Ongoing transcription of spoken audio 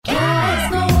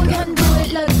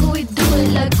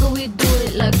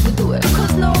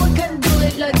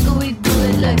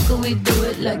we do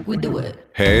it like we do it.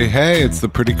 Hey, it's the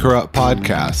Pretty Corrupt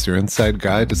Podcast, your inside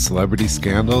guide to celebrity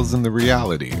scandals and the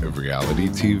reality of reality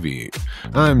TV.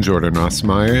 I'm Jordan Ross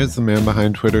Myers, the man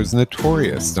behind Twitter's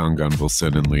notorious Don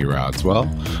Gunvalson and Lee Rodswell.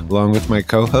 Along with my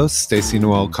co-hosts Stacey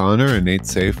Noel Connor and Nate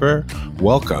Safer,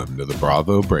 welcome to the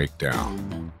Bravo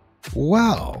Breakdown.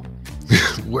 Well,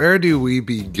 where do we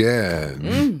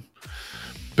begin?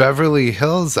 Beverly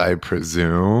Hills, I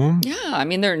presume. Yeah, I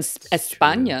mean, they're in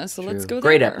España, so let's go there.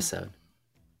 Great episode.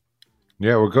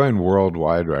 Yeah, we're going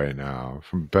worldwide right now.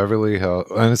 From Beverly Hills,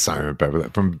 it's not even Beverly,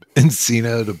 from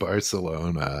Encino to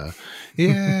Barcelona.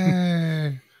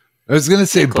 Yay. I was going to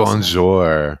say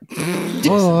bonjour.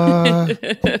 Hola.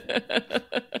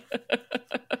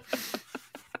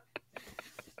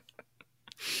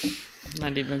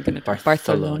 Not even going to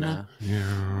Barcelona.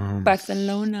 Yeah.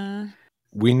 Barcelona.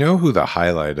 We know who the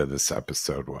highlight of this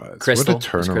episode was. Crystal. What a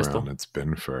turnaround it's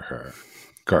been for her.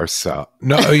 Garcelle.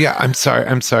 No, yeah, I'm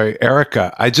sorry.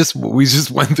 Erica. We just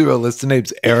went through a list of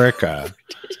names. Erica.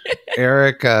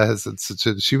 Erica has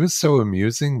had she was so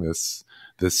amusing this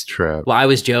trip. Well, I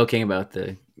was joking about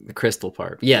the Crystal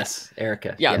part. Yes,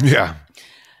 Erica. Yeah. Yes.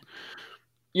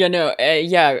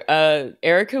 Yeah.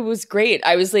 Erica was great.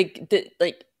 I was like,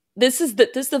 this is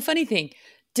the funny thing.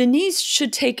 Denise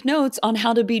should take notes on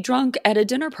how to be drunk at a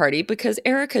dinner party because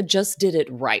Erica just did it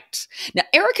right. Now,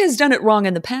 Erica has done it wrong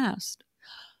in the past,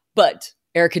 but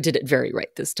Erica did it very right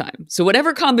this time. So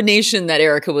whatever combination that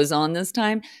Erica was on this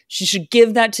time, she should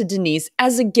give that to Denise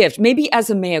as a gift, maybe as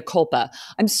a mea culpa.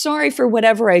 I'm sorry for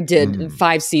whatever I did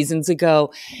 5 seasons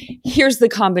ago. Here's the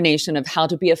combination of how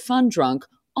to be a fun drunk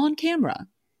on camera.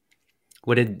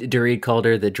 What did Dorit call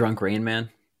her? The drunk Rain Man?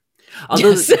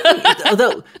 Although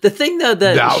the thing though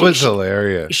that was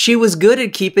hilarious. She was good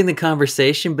at keeping the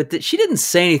conversation, but she didn't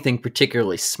say anything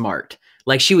particularly smart.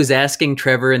 Like she was asking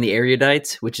Trevor and the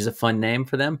Erudites, which is a fun name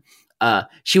for them.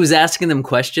 She was asking them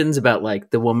questions about like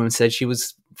the woman said she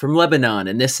was from Lebanon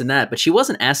and this and that, but she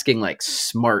wasn't asking like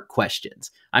smart questions.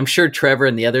 I'm sure Trevor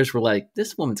and the others were like,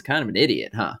 "This woman's kind of an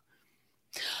idiot, huh?"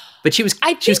 But she was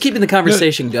keeping the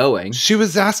conversation going. She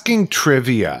was asking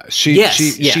trivia. She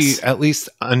at least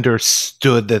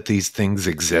understood that these things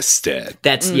existed.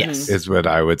 That's yes, is what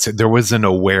I would say. There was an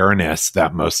awareness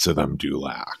that most of them do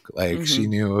lack. Like she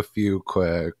knew a few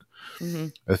quick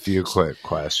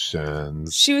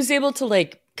questions. She was able to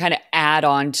like kind of add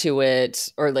on to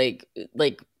it, or like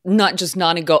not just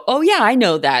nod and go, "Oh yeah, I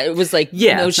know that." It was like she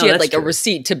had like a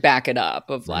receipt to back it up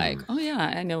of like, "Oh yeah,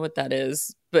 I know what that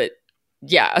is," but.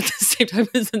 Yeah, at the same time,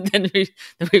 then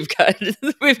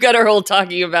we've got our whole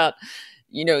talking about,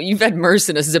 you've had Merce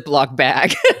in a Ziploc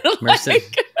bag. Merce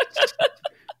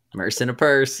in a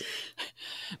purse.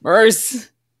 Merce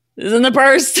is in the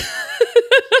purse.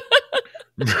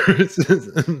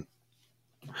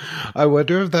 I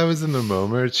wonder if that was in the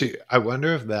moment. I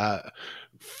wonder if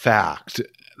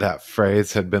that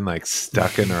phrase had been like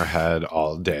stuck in her head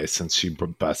all day since she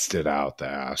busted out the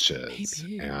ashes.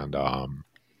 Maybe. And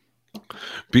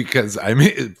because I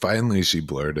mean, finally she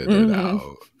blurted it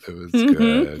out. It was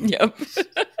good. Yep.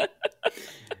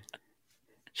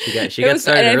 she got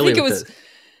started early.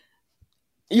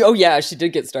 Oh yeah, she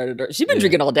did get started. She's been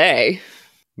drinking all day.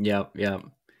 Yep.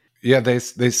 Yeah, they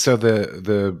so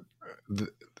the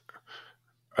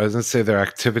I was gonna say their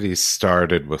activities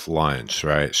started with lunch,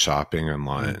 right? Shopping and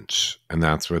lunch, and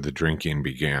that's where the drinking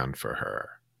began for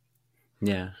her.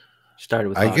 Yeah, started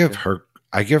with. I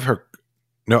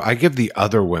give the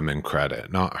other women credit,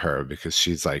 not her, because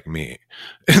she's like me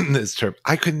in this trip.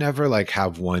 I could never like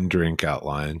have one drink at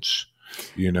lunch,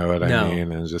 you know what I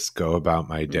mean? And just go about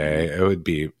my day. It would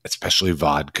be, especially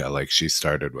vodka, like she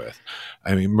started with.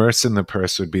 I mean, Merce in the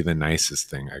purse would be the nicest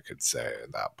thing I could say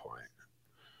at that point.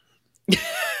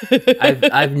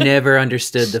 I've never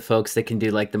understood the folks that can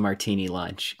do like the martini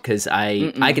lunch, because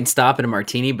I can stop at a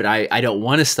martini, but I don't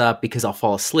want to stop because I'll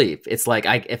fall asleep. It's like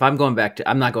if I'm not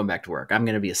going back to work. I'm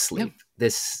going to be asleep. Yep.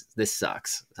 This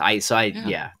sucks.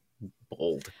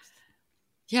 Bold.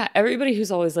 Yeah, everybody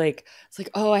who's always like, it's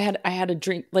like, oh, I had a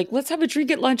drink. Like, let's have a drink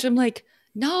at lunch. I'm like,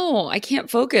 no, I can't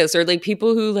focus. Or like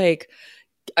people who like,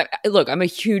 look, I'm a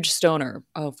huge stoner.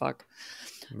 Oh fuck,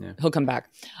 he'll come back.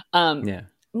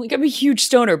 Like I'm a huge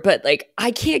stoner, but like I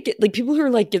can't get like people who are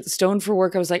like get stoned for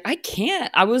work. I was like, I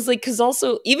can't. I was like, because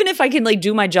also even if I can like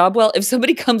do my job well, if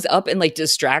somebody comes up and like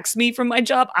distracts me from my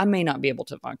job, I may not be able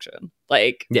to function.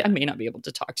 Like I may not be able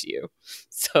to talk to you.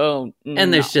 So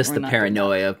and there's just the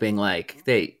paranoia of being like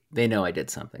they know I did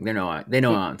something. They know I'm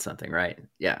on something, right?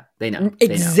 Yeah, they know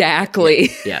exactly.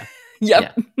 They know.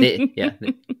 Yeah. Yep.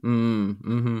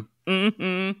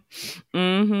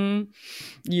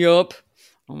 Yup.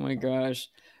 Oh my gosh.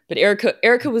 But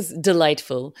Erica was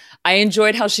delightful. I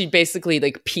enjoyed how she basically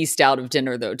like pieced out of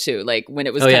dinner though too. Like when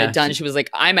it was kind of done, she was like,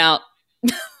 "I'm out."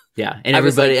 Yeah, and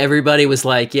everybody was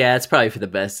like, "Yeah, it's probably for the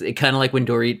best." It kind of like when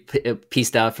Dorit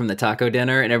pieced out from the taco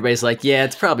dinner, and everybody's like, "Yeah,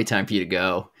 it's probably time for you to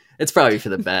go. It's probably for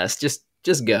the best.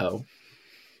 Just go."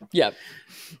 Yep,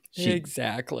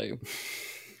 exactly.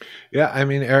 Yeah, I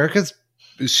mean,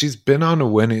 she's been on a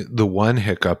winning. The one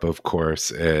hiccup, of course,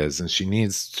 is, and she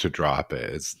needs to drop it,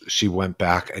 is she went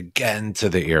back again to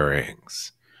the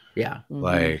earrings. Yeah,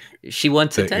 like she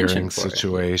wants the attention earring for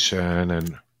situation,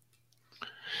 and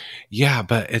yeah,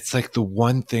 but it's like the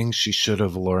one thing she should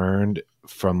have learned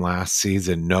from last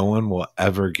season. No one will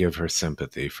ever give her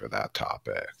sympathy for that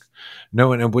topic. No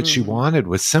one, and what she wanted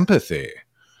was sympathy.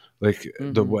 Like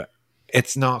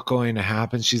it's not going to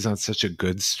happen. She's on such a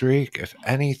good streak. If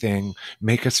anything,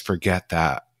 make us forget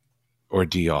that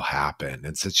ordeal happened.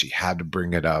 And since she had to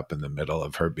bring it up in the middle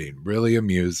of her being really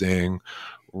amusing,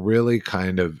 really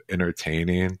kind of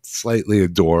entertaining, slightly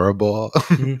adorable.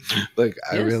 Like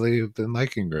I really have been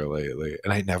liking her lately.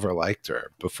 And I never liked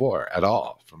her before at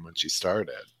all from when she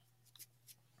started.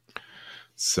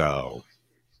 So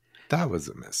that was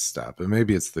a misstep. And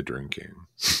maybe it's the drinking.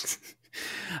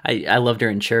 I loved her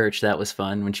in church. That was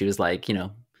fun when she was like,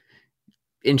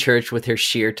 in church with her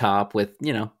sheer top with,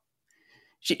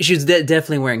 she was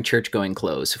definitely wearing church going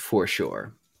clothes for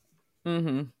sure.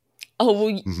 Oh,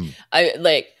 well,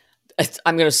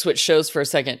 I'm going to switch shows for a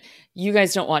second. You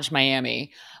guys don't watch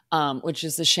Miami, which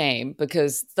is a shame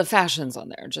because the fashions on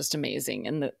there are just amazing.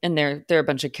 And they're a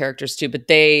bunch of characters too, but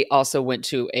they also went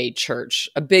to a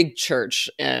big church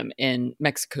in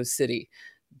Mexico City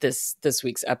this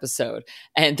week's episode.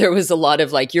 And there was a lot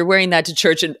of like, you're wearing that to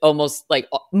church, and almost like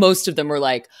most of them were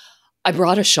like, I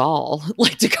brought a shawl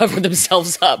like to cover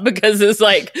themselves up, because it's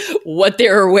like what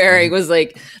they were wearing was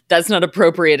like, that's not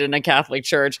appropriate in a Catholic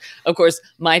church. Of course,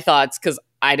 my thoughts, because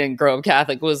I didn't grow up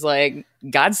Catholic, was like,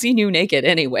 God's seen you naked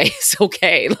anyway. It's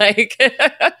okay. Like,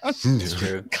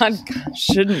 God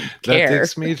shouldn't care. That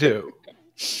takes me to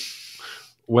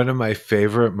one of my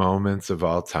favorite moments of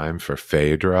all time for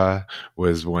Phaedra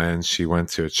was when she went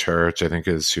to a church. I think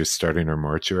she was starting her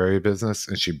mortuary business,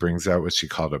 and she brings out what she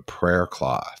called a prayer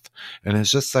cloth. And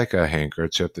it's just like a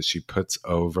handkerchief that she puts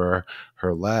over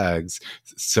her legs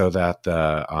so that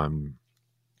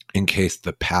in case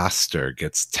the pastor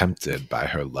gets tempted by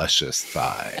her luscious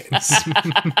thighs.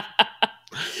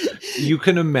 You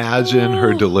can imagine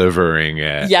her delivering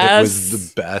it. Yes. It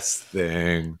was the best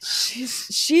thing.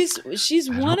 She's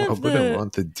one of the... I wouldn't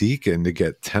want the deacon to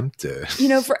get tempted.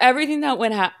 For everything that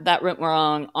went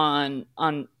wrong on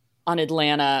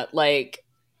Atlanta, like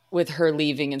with her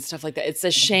leaving and stuff like that, it's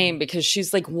a shame because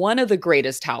she's like one of the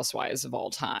greatest housewives of all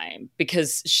time,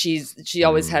 because she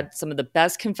always had some of the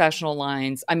best confessional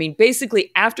lines. I mean, basically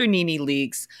after NeNe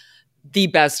leaks, the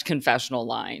best confessional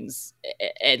lines.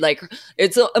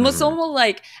 It's almost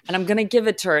like, and I'm gonna give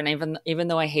it to her, and even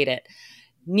though I hate it,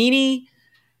 NeNe,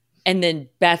 and then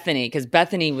Bethany, because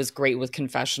Bethany was great with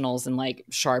confessionals and like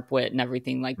sharp wit and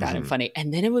everything like that, and funny.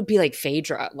 And then it would be like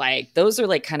Phaedra. Like those are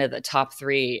like kind of the top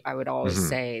three, I would always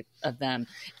say, of them.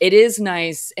 It is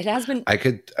nice. It has been. I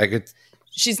could.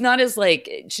 She's not as like,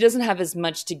 she doesn't have as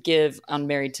much to give on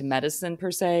Married to Medicine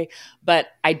per se, but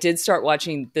I did start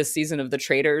watching this season of The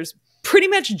Traitors pretty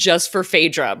much just for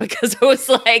Phaedra, because I was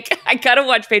like, I gotta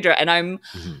watch Phaedra, and I'm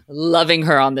loving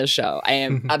her on this show. I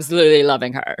am absolutely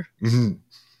loving her.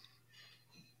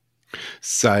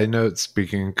 Side note,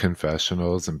 speaking of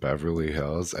confessionals in Beverly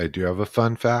Hills, I do have a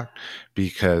fun fact,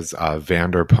 because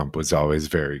Vanderpump was always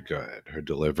very good. Her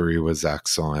delivery was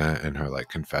excellent, and her like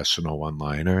confessional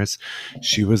one-liners.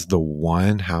 She was the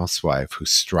one housewife who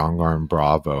strong-armed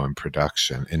Bravo in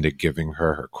production into giving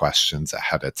her questions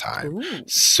ahead of time.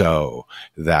 So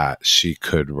that she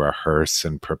could rehearse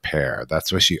and prepare.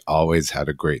 That's why she always had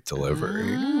a great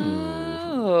delivery.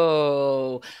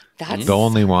 Oh, that's the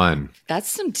only one. That's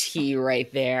some tea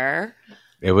right there.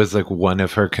 It was like one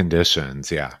of her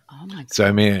conditions. Yeah. Oh my God. So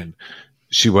I mean,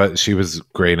 she was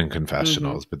great in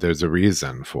confessionals, but there's a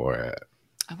reason for it.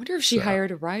 I wonder if she hired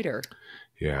a writer.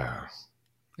 Yeah.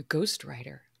 A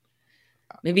ghostwriter.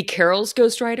 Maybe Carol's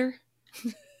ghostwriter.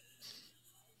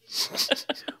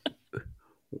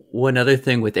 One other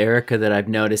thing with Erica that I've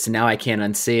noticed, and now I can't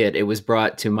unsee it, it was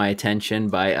brought to my attention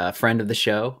by a friend of the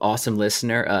show, awesome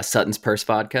listener, Sutton's Purse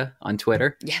Vodka on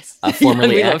Twitter. Yes.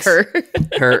 Formerly love her.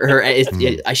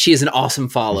 She is an awesome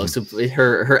follow. So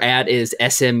her ad is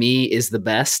SME is the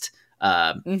best.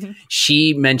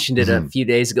 She mentioned it a few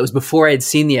days ago. It was before I had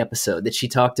seen the episode that she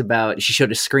talked about. She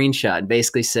showed a screenshot and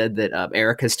basically said that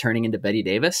Erica's turning into Betty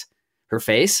Davis, her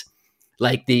face.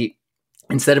 Like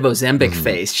instead of Ozempic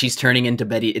face, she's turning into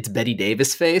Betty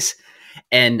Davis face.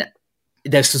 And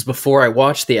this was before I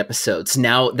watched the episodes.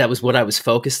 Now that was what I was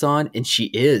focused on. And she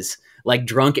is like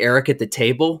drunk Eric at the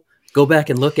table. Go back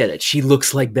and look at it. She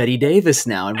looks like Betty Davis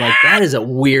now. I'm like, that is a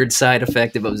weird side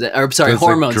effect of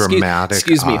hormones.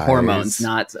 Excuse me, hormones,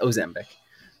 not Ozempic.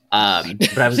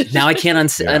 But I can't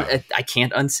unsee. I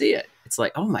can't unsee it. It's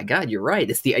like, oh my God, you're right.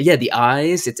 It's the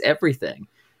eyes. It's everything.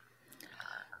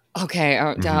 Okay,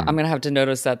 I'm gonna have to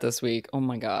notice that this week. Oh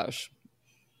my gosh.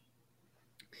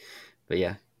 But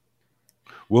yeah,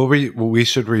 we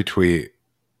should retweet.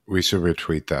 We should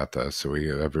retweet that though, so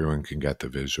everyone can get the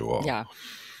visual. Yeah.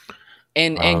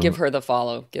 And give her the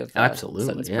follow. Give absolutely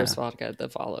Sentence Merce Vodka the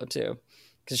follow too,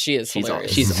 because she's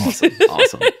hilarious. She's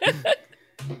awesome.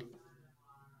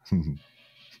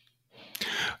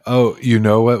 Oh, you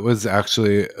know what was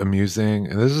actually amusing?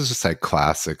 And this is just like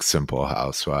classic Simple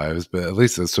Housewives, but at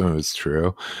least this one was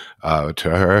true to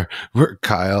her. Where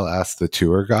Kyle asked the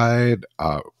tour guide,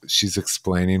 she's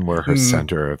explaining where her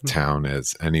center of town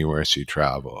is anywhere she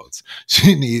travels.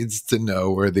 She needs to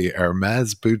know where the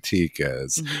Hermes boutique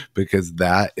is because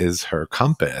that is her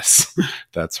compass.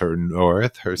 That's her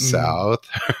north, her south.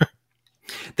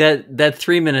 That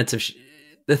 3 minutes of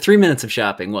the 3 minutes of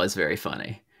shopping was very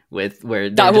funny. With where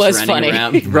they're just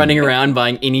running around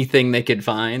buying anything they could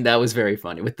find. That was very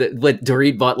funny. With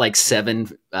Dorit bought like 7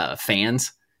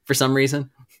 fans for some reason.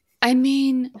 I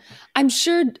mean, I'm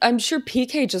sure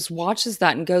PK just watches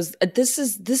that and goes, "This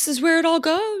is where it all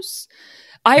goes."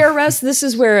 IRS, this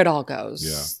is where it all goes.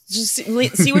 Yeah. Just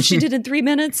see what she did in 3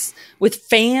 minutes with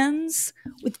fans.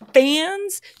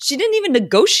 She didn't even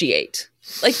negotiate.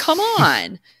 Like, come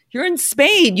on, you're in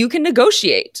Spain, you can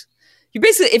negotiate. You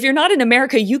basically, if you're not in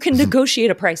America, you can negotiate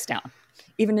a price down.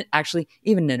 Even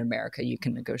in America, you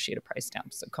can negotiate a price down.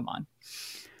 So come on.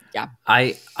 Yeah.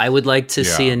 I would like to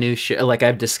see a new show. Like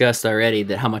I've discussed already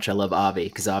that how much I love Avi,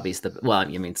 because Avi's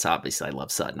it's obviously I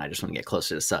love Sutton. I just want to get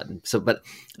closer to Sutton. So, but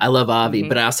I love Avi,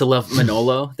 but I also love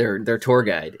Manolo, their tour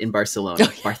guide in Barcelona.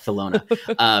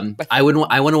 I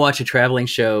want to watch a traveling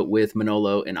show with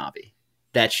Manolo and Avi.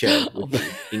 That show would be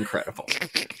incredible.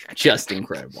 Just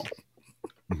incredible.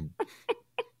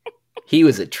 He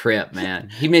was a trip, man.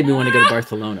 He made me want to go to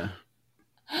Barcelona.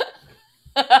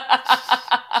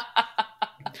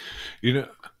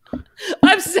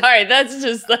 I'm sorry. That's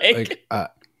just like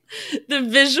the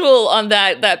visual on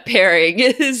that pairing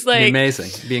is like amazing.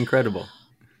 It'd be incredible.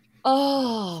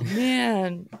 Oh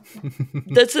man,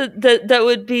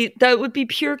 that would be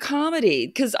pure comedy,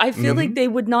 because I feel like they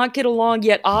would not get along.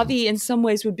 Yet Avi, in some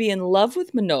ways, would be in love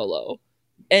with Manolo.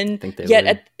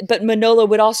 But Manolo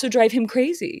would also drive him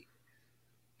crazy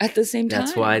at the same time.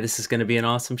 That's why this is going to be an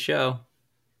awesome show.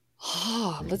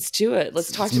 Oh, let's do it.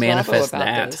 Let's talk to Bravo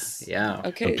about this. Yeah.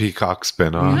 Okay. A Peacock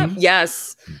spinoff.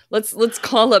 Yes. Let's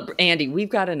call up Andy.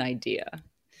 We've got an idea.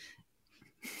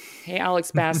 Hey,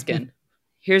 Alex Baskin,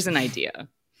 here's an idea.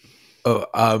 Oh,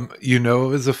 it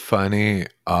was a funny,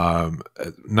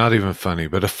 not even funny,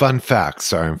 but a fun fact.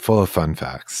 Sorry, I'm full of fun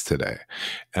facts today.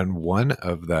 And one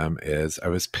of them is I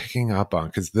was picking up on,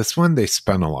 because this one they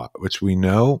spent a lot, which we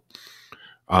know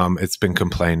it's been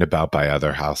complained about by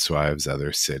other housewives,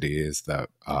 other cities, that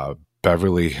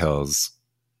Beverly Hills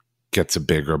gets a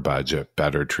bigger budget,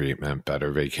 better treatment,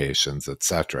 better vacations,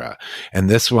 etc. And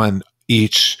this one,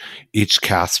 each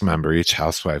cast member, each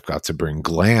housewife got to bring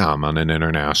glam on an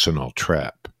international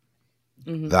trip.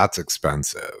 That's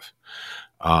expensive.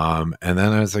 And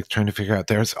then I was like trying to figure out,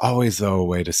 there's always though a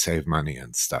way to save money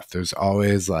and stuff. There's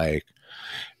always like,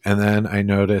 and then I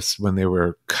noticed when they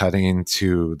were cutting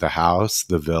to the house,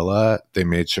 the villa, they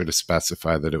made sure to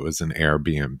specify that it was an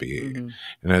Airbnb.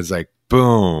 And I was like,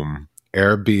 boom,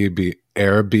 Airbnb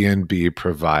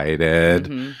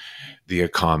provided the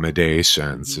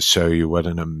accommodations to show you what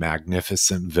a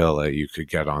magnificent villa you could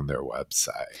get on their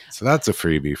website. So that's a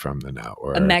freebie from the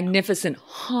network. A magnificent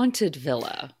haunted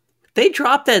villa. They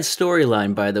dropped that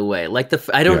storyline, by the way. Like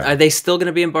are they still going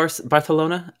to be in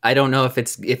Barcelona? I don't know if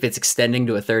it's extending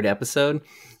to a 3rd episode,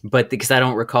 but because I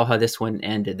don't recall how this one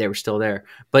ended, they were still there.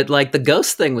 But like the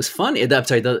ghost thing was funny. I'm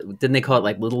sorry, didn't they call it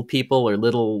like little people or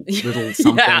little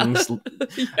somethings?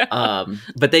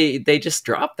 But they just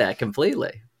dropped that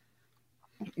completely.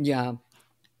 Yeah.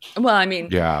 Well, I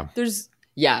mean, I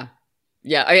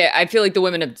feel like the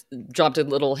women have dropped a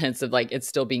little hints of like it's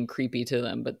still being creepy to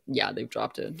them, but yeah, they've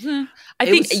dropped it. I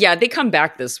think they come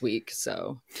back this week.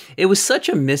 So it was such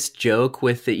a missed joke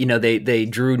with they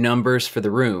drew numbers for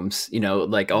the rooms,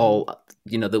 like all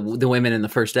the women in the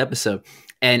first episode,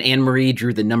 and Anne Marie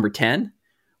drew the number 10,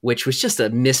 which was just a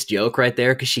missed joke right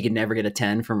there because she could never get a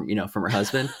 10 from her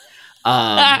husband.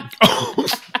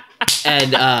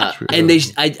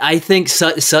 I think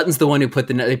Sutton's the one who put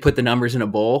the numbers in a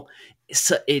bowl.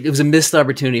 So it was a missed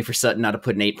opportunity for Sutton not to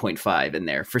put an 8.5 in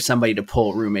there for somebody to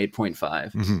pull room 8.5.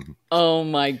 Mm-hmm. Oh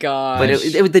my god!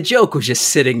 But the joke was just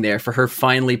sitting there for her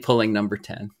finally pulling number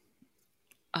 10.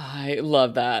 I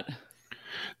love that.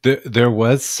 There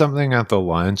was something at the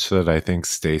lunch that I think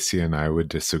Stacey and I would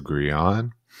disagree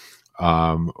on,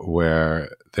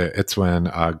 where it's when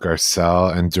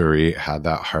Garcelle and Dorit had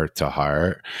that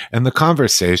heart-to-heart, and the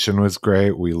conversation was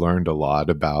great. We learned a lot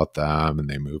about them, and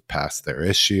they moved past their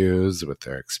issues with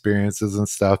their experiences and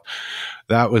stuff.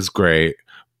 That was great,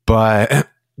 but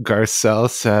Garcelle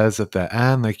says at the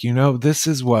end, like, this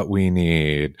is what we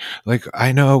need. Like,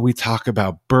 I know we talk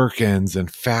about Birkins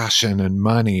and fashion and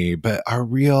money, but our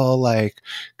real, like,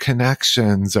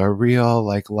 connections, our real,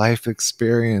 like, life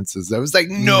experiences. I was like,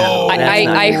 no,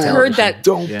 I heard that.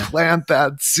 Don't plant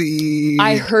that seed.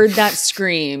 I heard that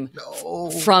scream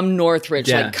from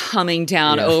Northridge, like, coming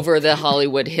down over the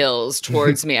Hollywood Hills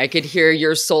towards me. I could hear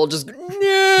your soul just,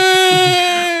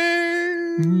 no.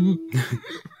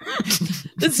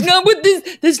 That's not what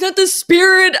this. That's not the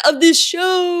spirit of this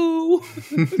show.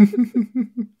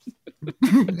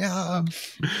 Yeah,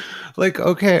 like,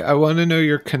 okay, I want to know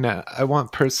your I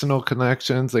want personal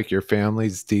connections, like your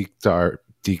family's deep dark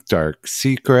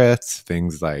secrets,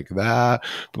 things like that.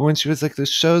 But when she was like, the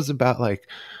show's about, like,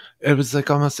 it was like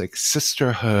almost like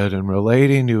sisterhood and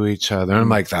relating to each other. And I'm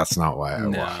like, that's not why I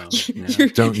watch. No.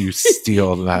 Don't you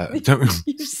steal that.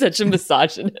 You're such a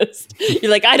misogynist.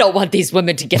 You're like, I don't want these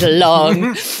women to get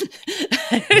along.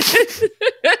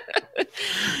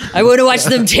 I want to watch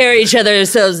them tear each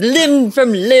other's limb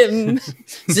from limb,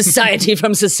 society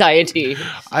from society.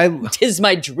 Tis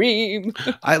my dream.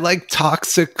 I like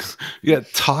toxic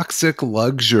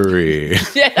luxury.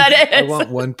 Yeah, it is. I want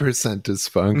 1%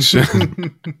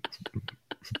 dysfunction.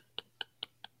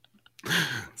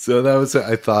 So that was,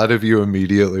 I thought of you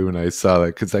immediately when I saw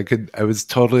that, because I was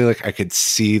totally like, I could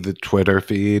see the Twitter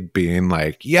feed being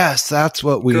like, yes, that's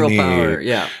what we need. Power,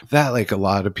 yeah. That, like, a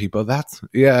lot of people,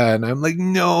 and I'm like,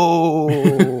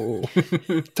 no,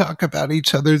 talk about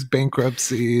each other's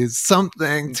bankruptcies,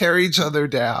 something, tear each other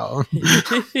down.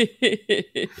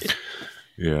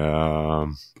 Yeah.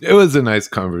 It was a nice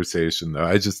conversation, though.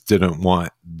 I just didn't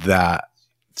want that.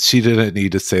 She didn't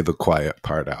need to say the quiet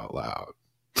part out loud.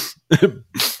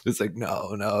 It's like,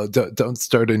 no, don't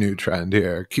start a new trend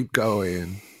here. Keep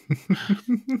going.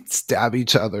 Stab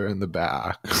each other in the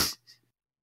back.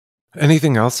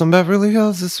 Anything else on Beverly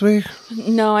Hills this week?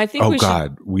 No, I think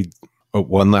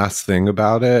one last thing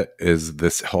about it is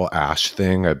this whole ash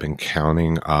thing. I've been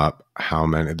counting up how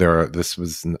many this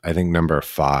was, I think, number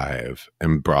 5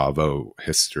 in Bravo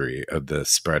history of the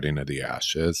spreading of the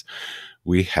ashes.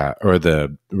 We had, or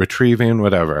the retrieving,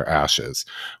 whatever, ashes.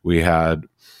 We had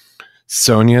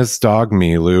Sonia's dog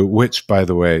Milu, which, by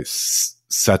the way,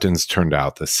 Sutton's turned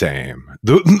out the same.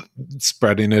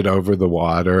 Spreading it over the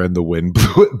water and the wind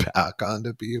blew it back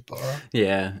onto people.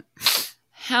 Yeah.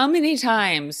 How many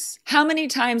times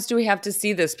do we have to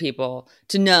see this, people,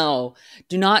 to know,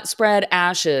 do not spread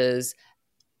ashes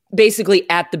basically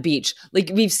at the beach? Like,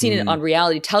 we've seen it on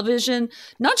reality television,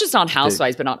 not just on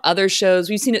Housewives, but on other shows.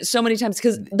 We've seen it so many times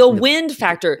because the wind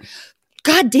factor.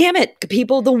 God damn it,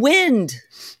 people, the wind.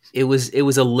 It was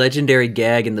a legendary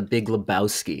gag in The Big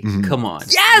Lebowski. Mm-hmm. Come on.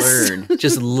 Yes!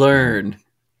 Just learn.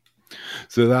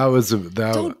 So that was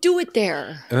don't do it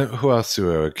there. And who else do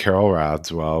we have? Carol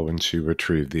Radswell when she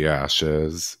retrieved the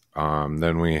ashes.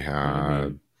 Then we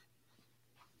had.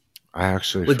 I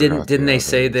actually didn't they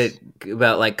say that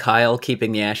about, like, Kyle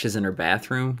keeping the ashes in her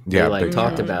bathroom? Yeah, they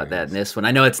talked about that in this one.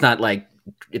 I know it's not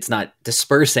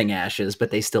dispersing ashes,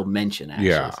 but they still mention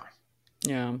ashes.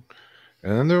 Yeah.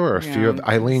 And then there were a few.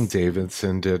 Eileen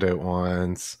Davidson did it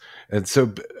once, and so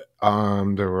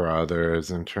there were others.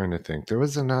 I'm trying to think. There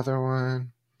was another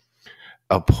one.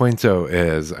 El Punto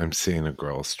is, I'm seeing a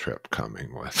girls' trip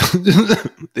coming with.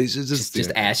 They should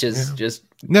just ashes. Yeah. Just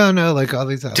no, like all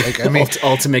these. Like, I mean,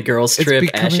 ultimate girls' trip.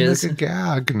 It's becoming ashes. like a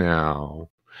gag now.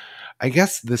 I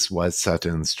guess this was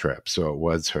Sutton's trip, so it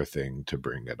was her thing to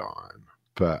bring it on.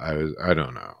 But I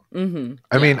don't know. Mm-hmm.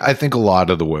 I mean, I think a lot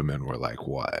of the women were like,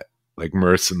 "What?" Like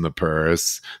Merce and the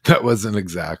Purse. That wasn't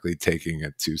exactly taking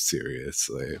it too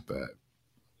seriously, but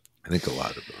I think a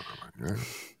lot of them are like,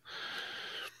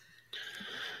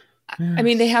 yeah. I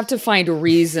mean, they have to find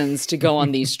reasons to go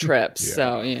on these trips.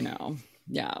 So,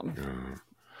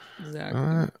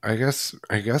 Exactly. I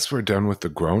guess we're done with the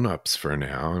grown-ups for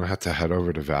now and have to head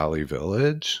over to Valley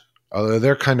Village. Although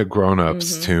they're kind of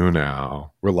grown-ups too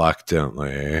now,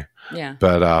 reluctantly. Yeah.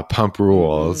 But pump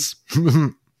rules.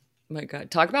 my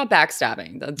God, talk about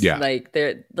backstabbing. That's like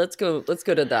there. Let's go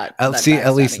to that. See,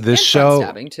 at least this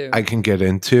show too. I can get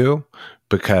into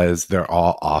because they're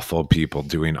all awful people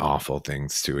doing awful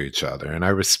things to each other, and I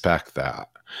respect that.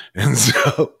 And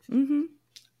so,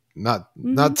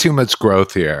 not too much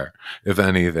growth here, if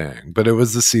anything. But it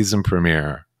was the season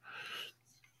premiere.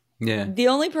 Yeah. The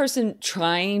only person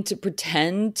trying to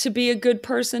pretend to be a good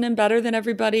person and better than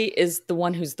everybody is the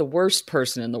one who's the worst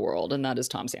person in the world, and that is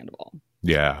Tom Sandoval.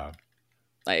 Yeah.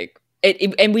 Like,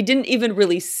 and we didn't even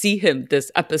really see him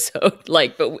this episode,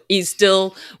 like, but he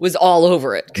still was all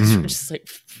over it because we're just like,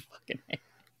 fucking hell.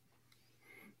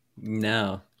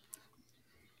 No.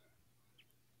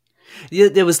 Yeah,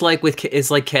 it was like it's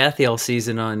like Kathy all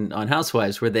season on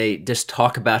Housewives, where they just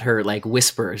talk about her like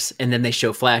whispers and then they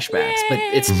show flashbacks.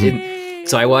 But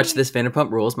so I watched this Vanderpump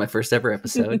Rules, my first ever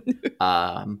episode.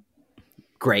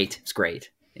 Great, it's great.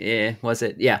 Yeah, was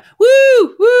it? Yeah,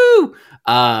 woo.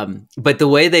 But the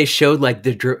way they showed like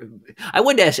I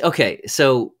wanted to ask. Okay,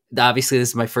 so obviously this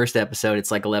is my first episode.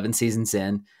 It's like 11 seasons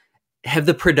in. Has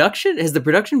the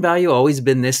production value always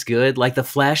been this good? Like the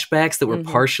flashbacks that were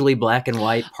partially black and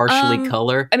white, partially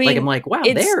color. I mean, like I'm like, wow,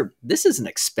 this is an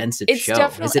expensive show.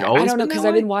 Has it always? I don't know, because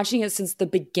I've been watching it since the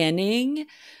beginning,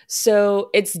 so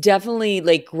it's definitely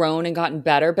like grown and gotten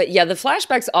better. But yeah, the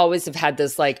flashbacks always have had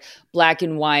this like black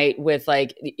and white with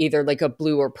like either like a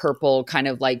blue or purple kind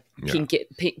of like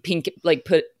pink like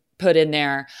put in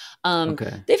there.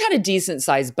 They've had a decent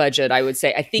sized budget, I would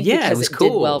say. I think because it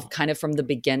did well kind of from the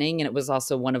beginning, and it was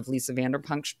also one of Lisa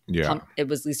Vanderpump's it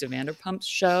was Lisa Vanderpump's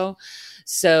show.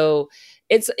 So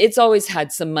it's always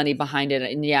had some money behind it.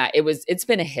 And it's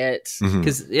been a hit.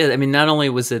 Because I mean, not only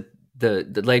was it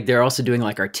the like they're also doing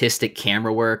like artistic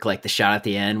camera work, like the shot at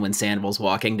the end when Sandoval's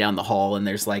walking down the hall and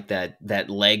there's like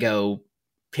that Lego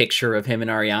picture of him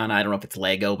and Ariana. I don't know if it's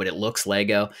Lego, but it looks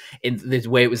Lego. And the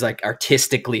way it was like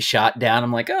artistically shot down,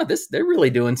 I'm like, oh, they're really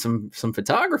doing some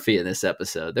photography in this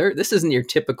episode. This isn't your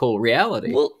typical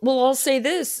reality. Well, I'll say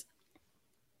this.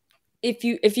 If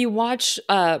you watch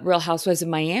Real Housewives of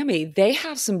Miami, they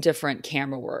have some different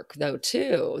camera work though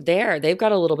too. They've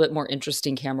got a little bit more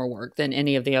interesting camera work than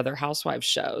any of the other Housewives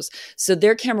shows. So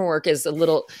their camera work is a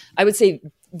little, I would say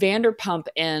Vanderpump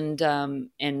and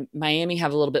Miami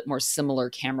have a little bit more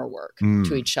similar camera work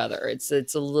to each other. It's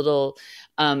a little,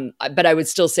 but I would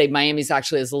still say Miami's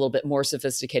actually is a little bit more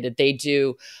sophisticated. They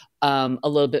do a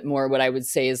little bit more what I would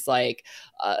say is like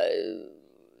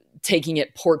taking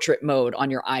it portrait mode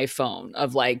on your iPhone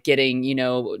of like getting,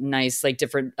 nice, like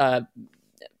different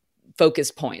focus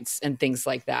points and things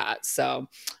like that. So,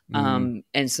 and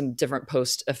some different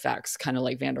post effects, kind of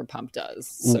like Vanderpump does.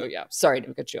 So yeah, sorry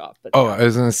to cut you off. But I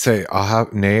was going to say, I'll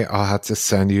have to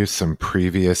send you some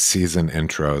previous season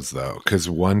intros though. Cause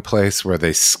one place where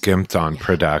they skimped on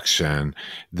production,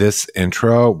 this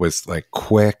intro was like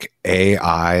quick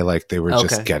AI, like they were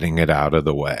just getting it out of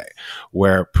the way,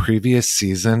 where previous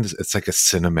seasons, it's like a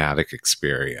cinematic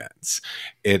experience.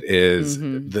 It is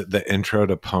the intro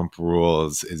to Pump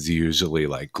Rules is usually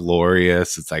like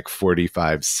glorious. It's like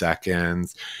 45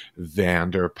 seconds.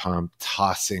 Vanderpump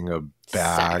tossing a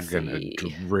bag and a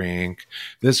drink.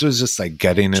 This was just like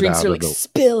getting it out of the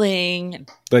spilling,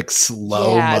 like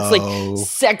slow. Yeah, it's like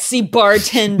sexy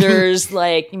bartenders.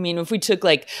 Like, I mean, if we took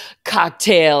like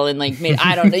cocktail and like made,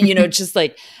 I don't know, just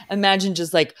like imagine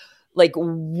just like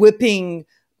whipping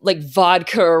like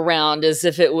vodka around as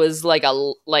if it was like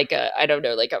a I don't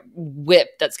know, like a whip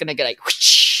that's gonna get like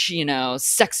whoosh,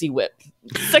 sexy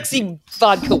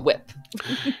vodka whip.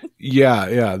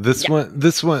 Yeah. This one,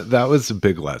 that was a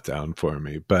big letdown for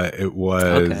me, but it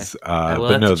was,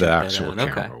 but no, the actual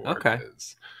camera work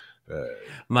is.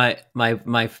 My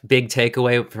big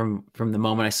takeaway from the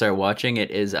moment I started watching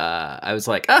it is, I was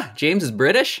like, James is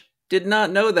British. Did not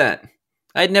know that.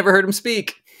 I'd never heard him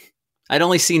speak. I'd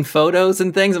only seen photos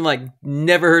and things. I'm like,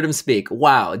 never heard him speak.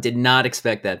 Wow, did not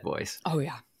expect that voice. Oh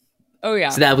yeah.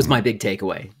 So that was my big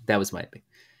takeaway.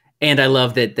 And I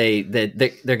love that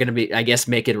they're going to be, I guess,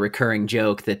 make it a recurring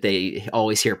joke that they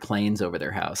always hear planes over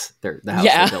their house. The house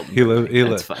they built. He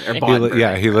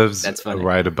lives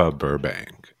right above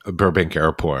Burbank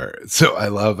Airport. So I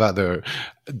love how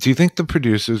do you think the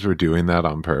producers were doing that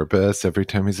on purpose? Every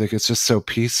time he's like, it's just so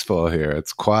peaceful here.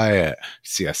 It's quiet. You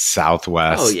see a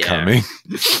Southwest coming.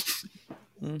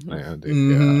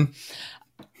 Yeah.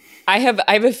 I have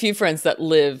a few friends that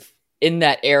live in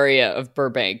that area of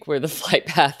Burbank where the flight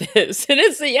path is. And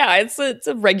it's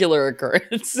a regular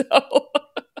occurrence. So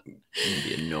it'd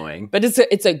be annoying. But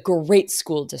it's a great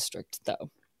school district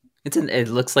though. It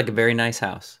looks like a very nice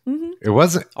house. Mm-hmm. It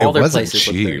wasn't places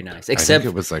cheap. Look very nice. Except I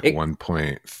think it was like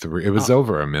 1.3. It was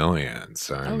over $1 million.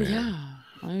 So I mean, yeah.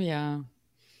 Oh yeah.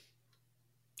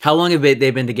 How long have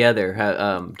they been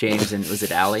together? James and was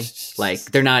it Allie? Like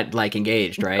they're not like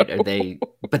engaged, right? Are they?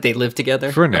 But they live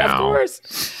together For now. Of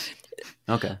course.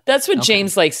 Okay. That's what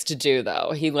James likes to do,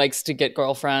 though. He likes to get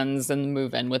girlfriends and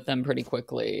move in with them pretty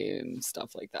quickly and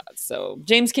stuff like that. So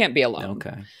James can't be alone.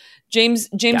 Okay. James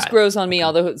grows on me,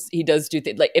 although he does do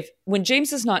things like when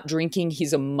James is not drinking,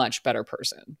 he's a much better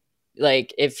person.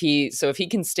 Like if he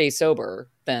can stay sober,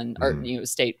 then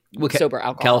stay sober,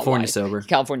 California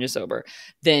sober,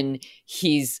 then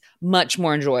he's much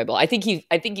more enjoyable. I think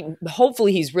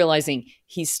hopefully he's realizing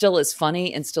he's still as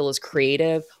funny and still as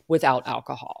creative without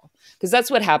alcohol, because that's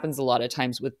what happens a lot of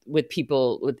times with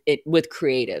people with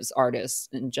creatives, artists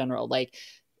in general. Like,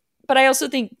 but I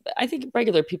think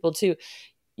regular people too.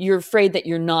 You're afraid that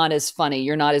you're not as funny,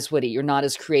 you're not as witty, you're not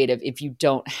as creative if you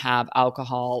don't have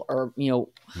alcohol or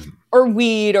or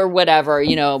weed or whatever,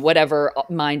 whatever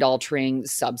mind altering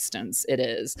substance it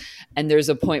is. And there's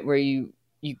a point where you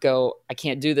go, I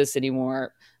can't do this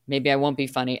anymore. Maybe I won't be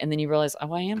funny. And then you realize,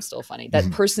 oh, I am still funny. That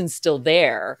person's still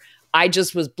there. I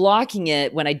just was blocking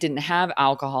it when I didn't have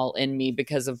alcohol in me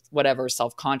because of whatever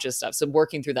self-conscious stuff. So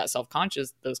working through those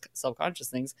self-conscious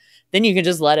things, then you can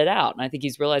just let it out. And I think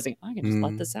he's realizing, I can just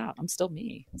let this out. I'm still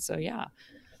me. So yeah.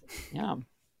 I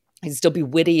can still be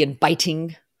witty and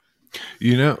biting.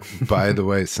 By the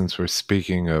way, since we're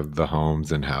speaking of the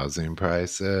homes and housing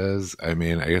prices, I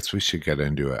guess we should get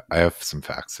into it. I have some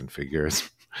facts and figures.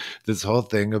 This whole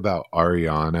thing about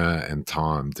Ariana and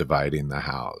Tom dividing the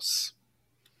house.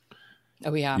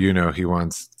 Oh yeah. He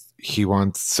wants,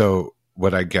 so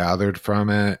what I gathered from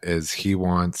it is he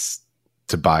wants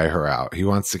to buy her out. He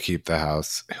wants to keep the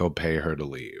house. He'll pay her to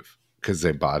leave because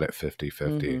they bought it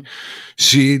 50-50.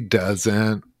 She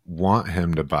doesn't want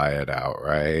him to buy it out,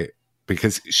 right?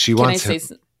 Because she wants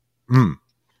him.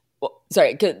 Well,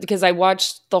 sorry, because I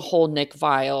watched the whole Nick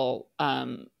Viall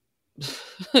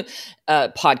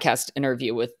podcast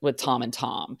interview with Tom and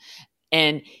Tom.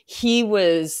 And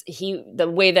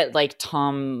the way that like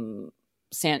Tom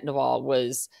Sandoval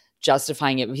was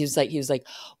justifying it, he was like,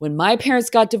 when my parents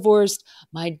got divorced,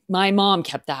 my mom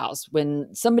kept the house.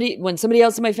 When somebody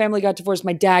else in my family got divorced,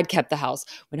 my dad kept the house.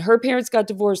 When her parents got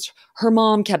divorced, her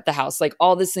mom kept the house. Like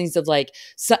all these things of like,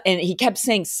 and he kept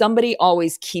saying somebody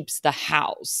always keeps the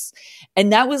house.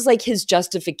 And that was like his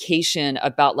justification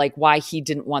about like why he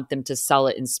didn't want them to sell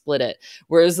it and split it.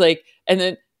 Whereas like, and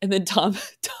then Tom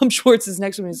Schwartz is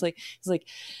next to me. He's like,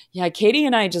 yeah, Katie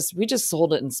and I we just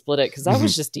sold it and split it because that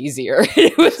was just easier.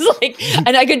 It was like,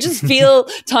 and I could just feel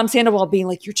Tom Sandoval being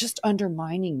like, you're just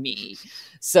undermining me.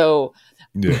 So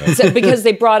because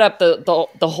they brought up the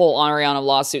whole Ariana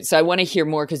lawsuit. So I want to hear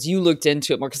more because you looked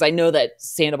into it more, because I know that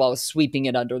Sandoval was sweeping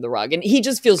it under the rug, and he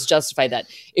just feels justified that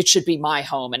it should be my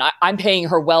home, and I'm paying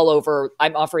her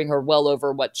I'm offering her well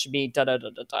over what should be da da da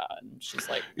da da. And she's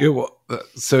like,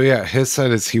 his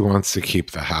side is he wants to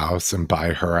keep the house and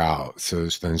buy her out, so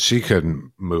then she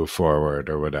couldn't move forward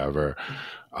or whatever.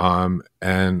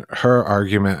 And her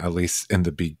argument, at least in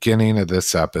the beginning of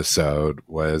this episode,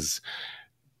 was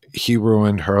he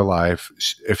ruined her life.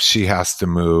 If she has to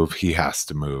move, he has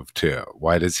to move too.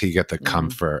 Why does he get the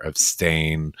comfort of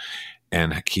staying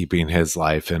and keeping his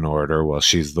life in order while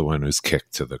she's the one who's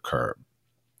kicked to the curb?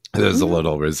 There's a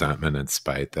little resentment and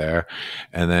spite there.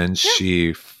 And then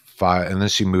she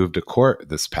moved to court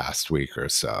this past week or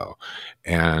so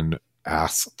and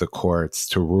asked the courts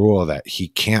to rule that he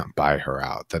can't buy her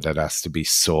out, that it has to be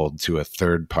sold to a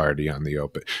third party on the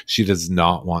open. She does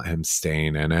not want him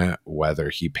staying in it, whether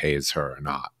he pays her or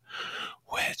not,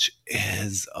 which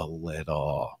is a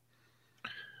little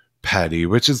petty,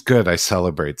 which is good. I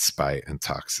celebrate spite and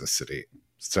toxicity,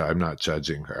 so I'm not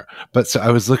judging her. But so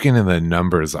I was looking at the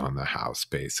numbers on the house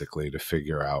basically to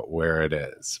figure out where it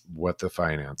is, what the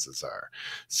finances are.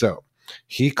 So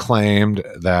he claimed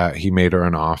that he made her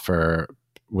an offer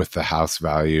with the house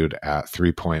valued at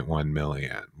 $3.1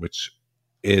 million, which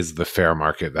is the fair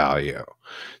market value.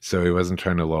 So he wasn't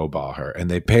trying to lowball her.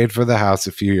 And they paid for the house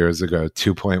a few years ago,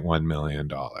 $2.1 million.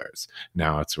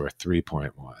 Now it's worth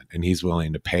 3.1. And he's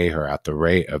willing to pay her at the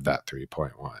rate of that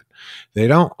 3.1. They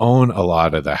don't own a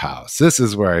lot of the house. This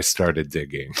is where I started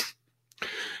digging.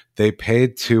 They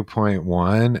paid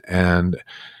 2.1, and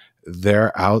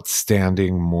their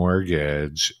outstanding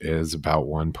mortgage is about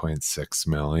 1.6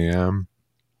 million.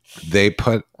 They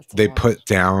put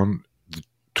down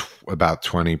about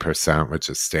 20%, which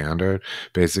is standard,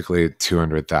 basically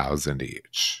 200,000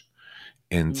 each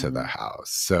into the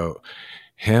house. So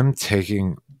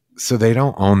so they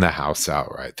don't own the house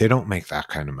outright. They don't make that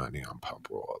kind of money on pump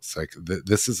rules. Like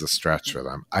this is a stretch for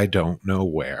them. I don't know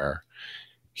where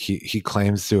he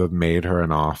claims to have made her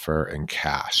an offer in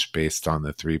cash based on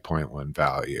the 3.1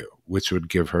 value, which would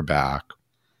give her back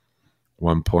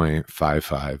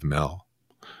 1.55 mil.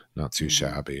 Not too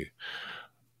shabby.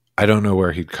 I don't know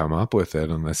where he'd come up with it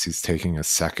unless he's taking a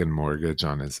second mortgage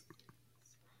on his.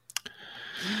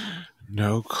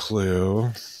 No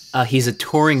clue. He's a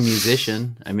touring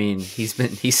musician. I mean,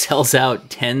 he sells out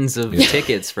tens of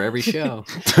tickets for every show.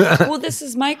 Well, this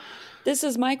is my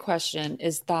question: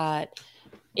 is that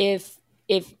if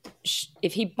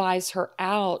he buys her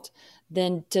out,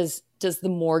 then does the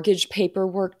mortgage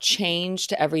paperwork change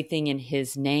to everything in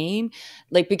his name?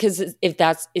 Like, because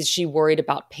is she worried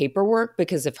about paperwork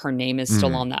because if her name is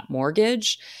still on that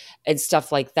mortgage and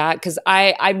stuff like that? Because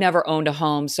I've never owned a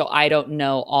home, so I don't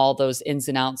know all those ins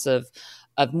and outs of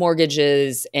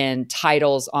mortgages and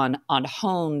titles on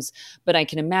homes, but I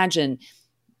can imagine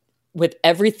with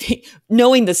everything,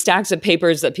 knowing the stacks of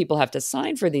papers that people have to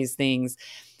sign for these things,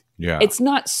 it's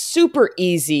not super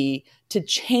easy to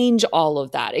change all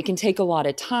of that. It can take a lot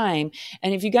of time.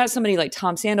 And if you got somebody like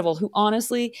Tom Sandoval, who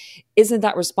honestly isn't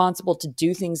that responsible to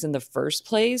do things in the first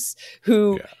place,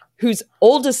 whose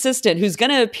old assistant, who's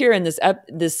going to appear in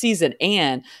this season,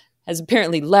 Anne, has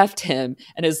apparently left him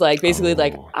and is like, basically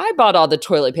like, I bought all the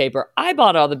toilet paper. I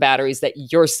bought all the batteries that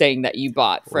you're saying that you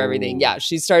bought for everything. Yeah.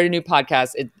 She started a new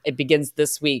podcast. It begins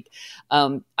this week.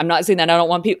 I'm not saying that I don't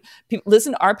want people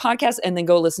listen to our podcast and then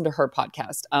go listen to her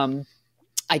podcast.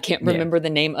 I can't remember the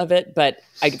name of it, but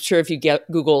I'm sure if you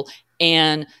Google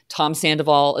Anne Tom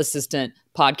Sandoval assistant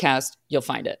podcast, you'll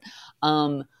find it.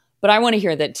 But I want to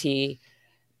hear that T,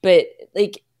 but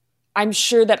like, I'm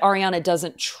sure that Ariana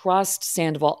doesn't trust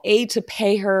Sandoval, A, to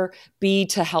pay her, B,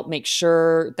 to help make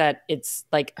sure that it's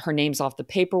like her name's off the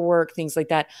paperwork, things like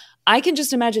that. I can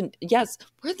just imagine, yes,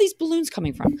 where are these balloons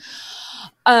coming from?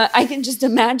 I can just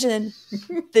imagine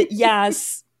that,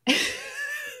 yes,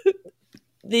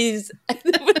 these balloons,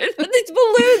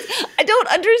 I don't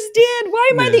understand. Why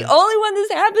am I the only one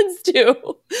this happens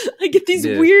to? I get these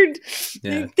weird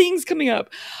things coming up.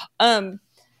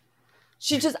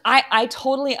 She just, I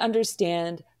totally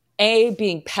understand, A,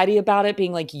 being petty about it,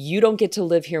 being like, you don't get to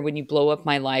live here when you blow up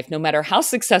my life, no matter how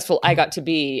successful I got to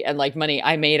be and like money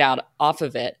I made out off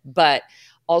of it. But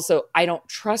also, I don't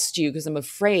trust you because I'm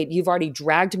afraid you've already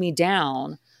dragged me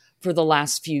down for the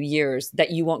last few years,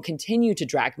 that you won't continue to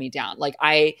drag me down. Like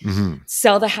I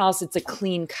sell the house, it's a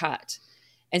clean cut.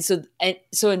 And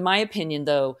so in my opinion,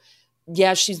 though,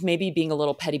 yeah, she's maybe being a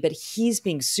little petty, but he's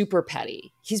being super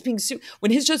petty. He's being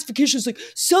when his justification is like,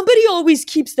 somebody always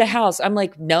keeps the house. I'm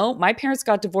like, no, my parents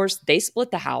got divorced. They split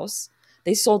the house.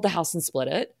 They sold the house and split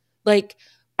it. Like,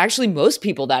 actually, most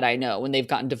people that I know, when they've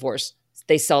gotten divorced,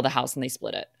 they sell the house and they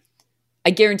split it. I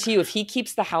guarantee you, if he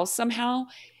keeps the house somehow,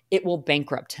 it will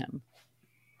bankrupt him.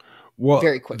 Well,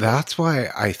 very quickly. That's why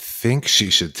I think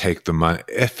she should take the money.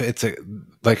 If it's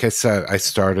like I said, I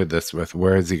started this with,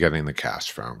 where is he getting the cash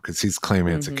from? Because he's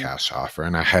claiming it's a cash offer,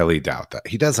 and I highly doubt that.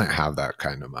 He doesn't have that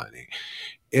kind of money.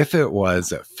 If it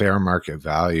was at fair market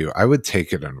value, I would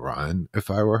take it and run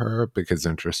if I were her, because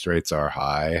interest rates are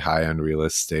high. High-end real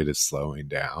estate is slowing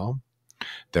down.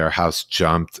 Their house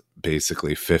jumped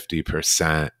basically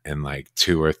 50% in like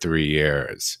 2 or 3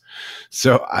 years.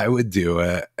 So I would do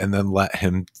it and then let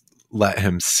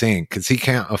him sink, because he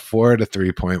can't afford a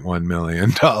 $3.1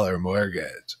 million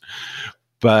mortgage.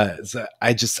 But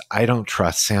I don't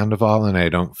trust Sandoval, and I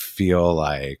don't feel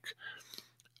like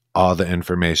all the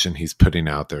information he's putting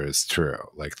out there is true.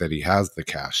 Like that he has the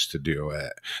cash to do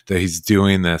it, that he's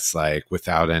doing this like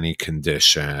without any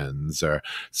conditions.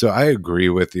 So I agree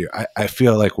with you. I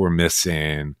feel like we're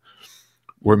missing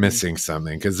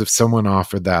something, because if someone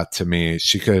offered that to me,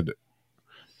 she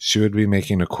would be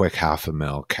making a quick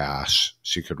 $500,000 cash.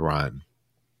 She could run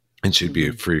and she'd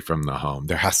be free from the home.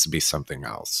 There has to be something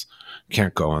else.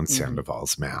 Can't go on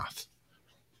Sandoval's math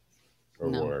or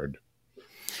word.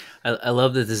 I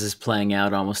love that this is playing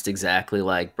out almost exactly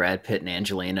like Brad Pitt and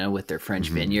Angelina with their French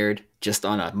Vineyard, just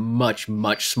on a much,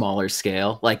 much smaller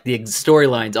scale. Like the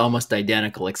storyline's almost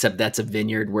identical, except that's a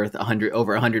vineyard worth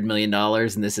over $100 million,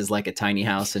 and this is like a tiny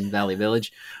house in Valley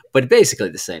Village. But basically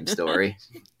the same story.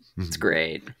 It's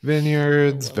great.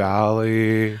 Vineyards,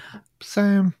 Valley,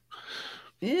 same.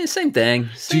 Yeah, same thing.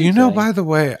 Do you know, by the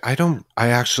way, I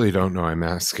actually don't know. I'm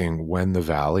asking when the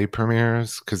Valley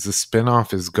premieres, because the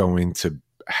spinoff is going to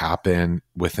happen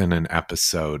within an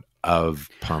episode of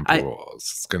Pump Rules.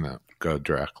 It's going to go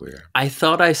directly. I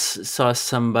thought I saw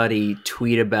somebody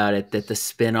tweet about it, that the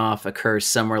spinoff occurs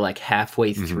somewhere like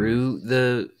halfway through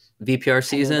the VPR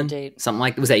season. Something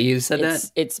like, was that you who said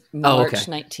that? It's March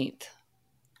 19th.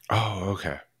 Oh,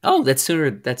 okay. Oh, that's sooner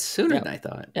than I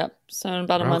thought. Yep. So in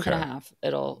about a month and a half,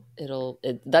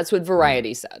 that's what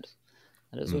Variety said.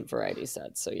 That is what Variety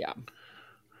said. So yeah.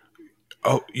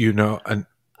 Oh,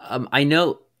 I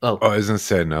know. Oh, I was going to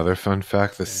say another fun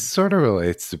fact. This sort of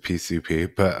relates to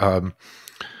PCP, but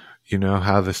you know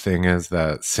how the thing is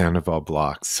that Sandoval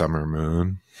blocks Summer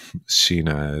Moon?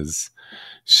 Sheena's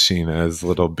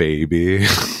little baby.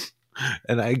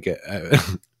 And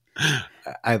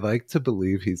I like to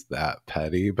believe he's that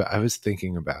petty, but I was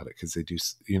thinking about it because they do,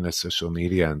 social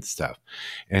media and stuff.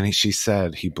 And she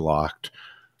said he blocked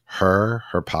her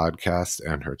podcast,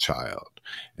 and her child.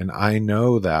 And I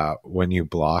know that when you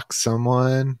block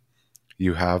someone,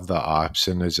 you have the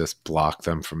option to just block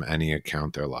them from any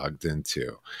account they're logged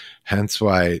into. Hence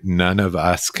why none of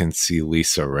us can see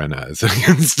Lisa Rinna's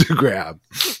Instagram.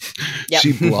 Yep.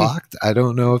 She blocked, I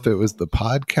don't know if it was the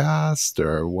podcast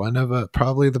or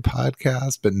probably the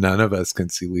podcast, but none of us can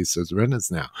see Lisa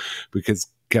Rinna's now. Because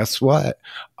guess what?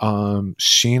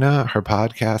 Sheena, her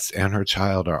podcast, and her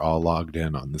child are all logged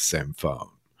in on the same phone.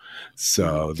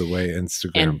 So the way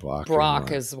Instagram blocked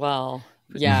Brock as well.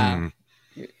 Yeah. Mm-hmm.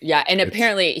 Yeah. And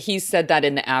apparently he said that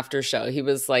in the after show. He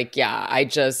was like, yeah,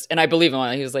 and I believe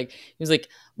him. He was like,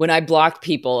 when I block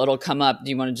people, it'll come up.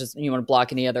 Do you want to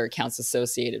block any other accounts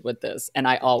associated with this? And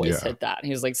I always hit that. And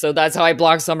he was like, so that's how I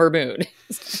block Summer Moon.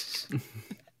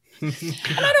 And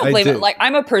I don't blame it. Like,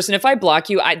 I'm a person. If I block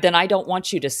you, then I don't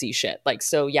want you to see shit. Like,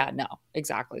 so yeah, no,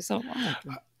 exactly. So.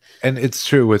 And it's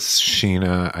true with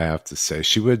Sheena, I have to say,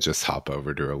 she would just hop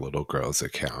over to her little girl's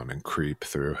account and creep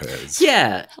through his.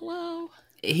 Yeah. Hello.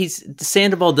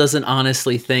 Sandoval doesn't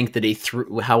honestly think that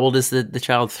how old is the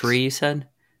child? 3, you said?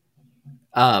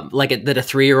 That a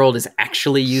 3-year-old is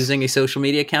actually using a social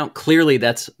media account. Clearly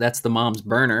that's the mom's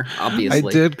burner, obviously.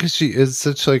 I did, because she is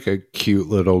such like a cute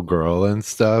little girl and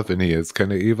stuff, and he is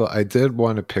kind of evil. I did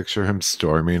want to picture him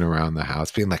storming around the house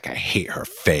being like, I hate her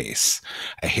face.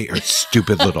 I hate her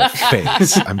stupid little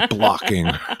face. I'm blocking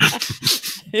her.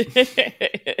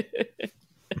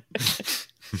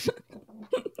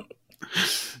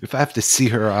 If I have to see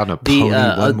her on a pony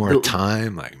one more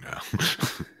time, like, no.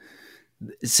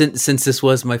 Since this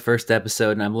was my first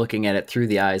episode and I'm looking at it through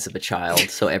the eyes of a child,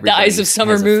 so everybody the eyes of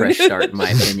Summer has Moon. A fresh start, in my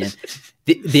opinion.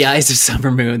 The eyes of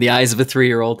Summer Moon, the eyes of a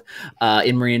 3-year-old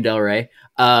in Marina Del Rey.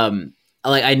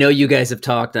 I know you guys have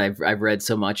talked. I've read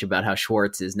so much about how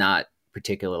Schwartz is not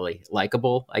particularly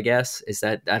likable. I guess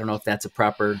I don't know if that's a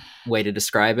proper way to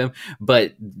describe him,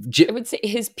 but I would say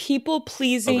his people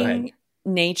pleasing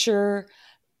nature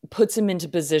puts him into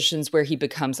positions where he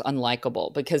becomes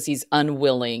unlikable because he's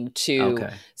unwilling to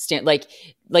stand. Like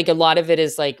a lot of it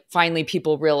is like, finally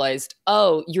people realized,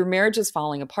 oh, your marriage is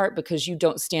falling apart because you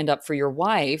don't stand up for your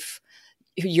wife,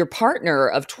 your partner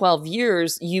of 12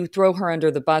 years. You throw her under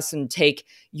the bus and take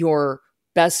your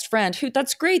best friend,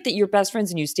 that's great that you're best friends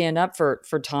and you stand up for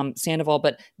Tom Sandoval,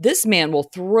 but this man will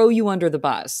throw you under the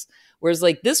bus. Whereas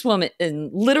like this woman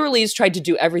literally has tried to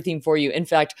do everything for you. In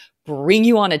fact, bring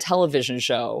you on a television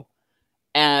show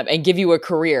and give you a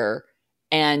career.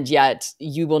 And yet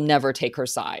you will never take her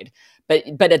side.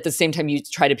 But at the same time, you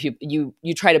try to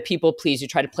people please, you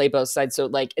try to play both sides. So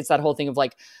like, it's that whole thing of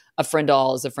like a friend to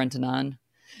all is a friend to none.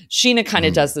 Sheena kind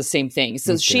of does the same thing.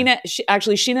 So Sheena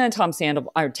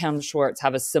and Tom Schwartz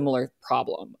have a similar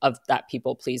problem of that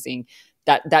people pleasing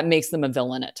that makes them a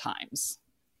villain at times.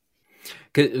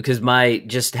 Because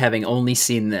just having only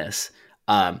seen this,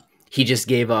 he just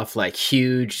gave off like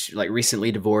huge, like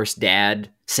recently divorced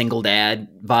single dad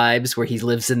vibes where he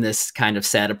lives in this kind of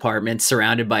sad apartment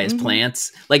surrounded by his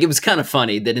plants. Like, it was kind of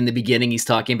funny that in the beginning he's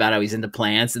talking about how he's into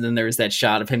plants, and then there's that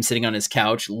shot of him sitting on his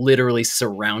couch literally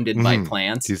surrounded by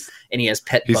plants, and he has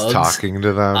pet bugs. He's talking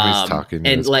to them. He's talking to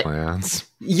his plants.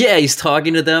 Yeah, he's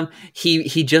talking to them.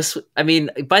 He just, I mean,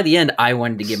 by the end, I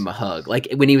wanted to give him a hug. Like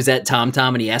when he was at Tom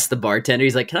Tom and he asked the bartender,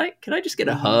 he's like, can I just get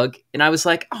a hug? And I was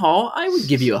like, oh, I would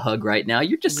give you a hug right now.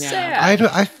 You're just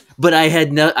sad. But I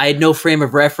had no frame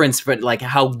of reference for like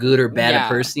how good or bad a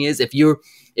person he is. If you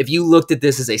looked at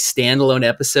this as a standalone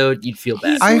episode, you'd feel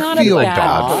bad. I feel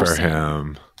bad for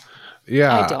him.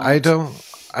 Yeah, I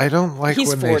don't like he's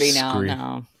when 40 they now. scream.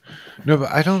 No. No,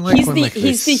 but I don't like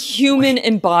he's the human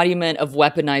embodiment of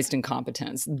weaponized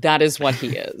incompetence. That is what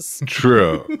he is.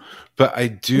 True. But I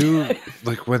do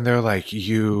like when they're like,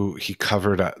 he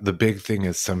covered up. The big thing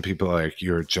is some people are like,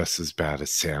 you're just as bad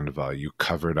as Sandoval. You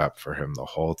covered up for him the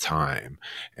whole time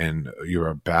and you're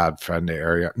a bad friend to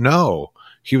Ariana. No,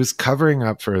 he was covering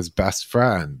up for his best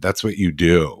friend. That's what you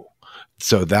do.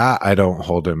 So that I don't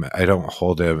hold him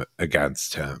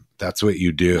against him. That's what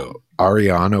you do.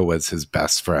 Ariana was his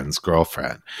best friend's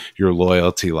girlfriend. Your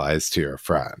loyalty lies to your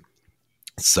friend.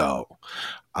 So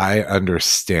I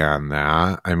understand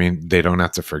that. I mean, they don't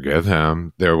have to forgive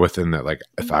him. They're within that. Like,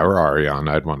 if I were Ariana,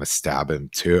 I'd want to stab him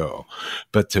too.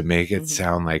 But to make it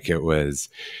sound like it was,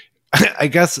 I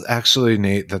guess actually,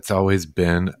 Nate, that's always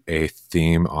been a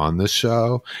theme on the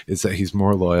show, is that he's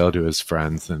more loyal to his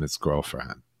friends than his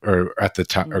girlfriend. Or at the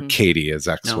time, or Katie, his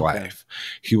ex-wife.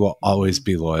 Okay. He will always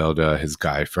be loyal to his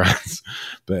guy friends.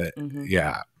 But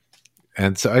yeah.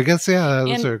 And so I guess, yeah,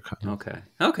 those are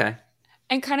okay.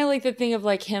 And kind of like the thing of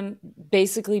like him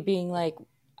basically being like,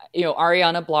 you know,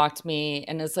 Ariana blocked me,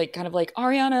 and it's like kind of like,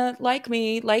 Ariana, like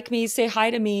me, say hi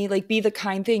to me, like be the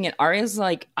kind thing. And Ariana's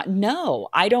like, no,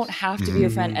 I don't have to be your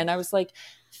friend. And I was like,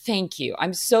 thank you.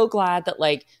 I'm so glad that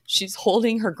like she's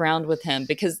holding her ground with him,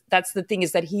 because that's the thing,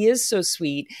 is that he is so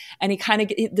sweet, and he kind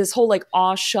of this whole like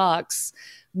aw shucks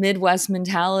Midwest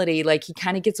mentality, like he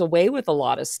kind of gets away with a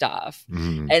lot of stuff,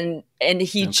 and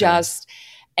he just.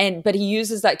 But he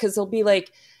uses that because he'll be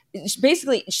like,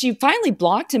 basically, she finally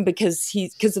blocked him because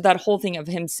of that whole thing of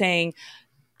him saying,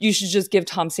 you should just give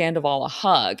Tom Sandoval a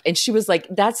hug. And she was like,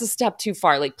 that's a step too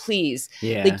far. Like, please,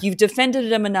 like you've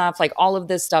defended him enough, like all of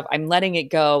this stuff, I'm letting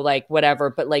it go, like whatever.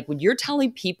 But like when you're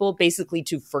telling people basically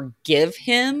to forgive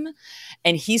him,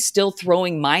 and he's still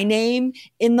throwing my name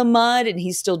in the mud, and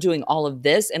he's still doing all of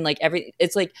this, and like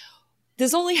it's like,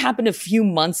 this only happened a few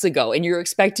months ago, and you're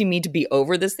expecting me to be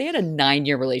over this? They had a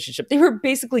 9-year relationship. They were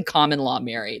basically common law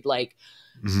married. Like,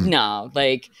 no,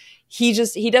 like he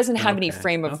doesn't have any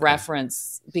frame of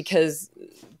reference because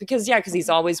he's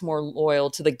always more loyal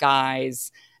to the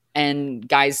guys, and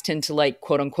guys tend to like,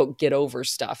 quote unquote, get over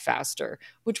stuff faster,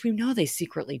 which we know they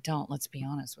secretly don't. Let's be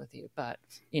honest with you. But,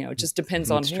 you know, it just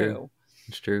depends on who.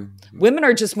 It's true. Women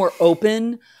are just more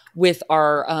open with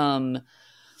our,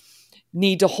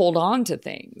 need to hold on to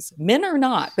things. Men are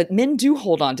not, but men do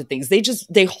hold on to things.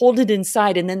 They hold it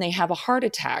inside, and then they have a heart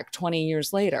attack 20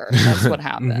 years later. That's what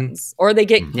happens. Or they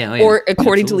get, or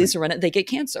according to Lisa Rennet, they get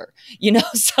cancer, you know?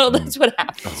 So that's what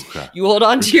happens. Okay. You hold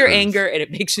on to your anger, and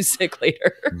it makes you sick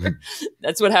later.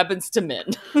 That's what happens to men.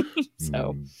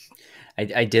 So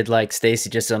I did like, Stacey,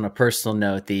 just on a personal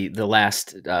note, the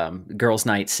last girls'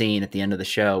 night scene at the end of the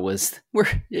show was where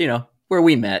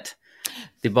we met.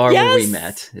 The bar where we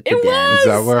met at the den. Is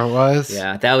that where it was?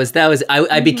 Yeah, that was.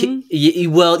 I became.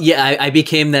 I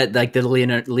became that, like the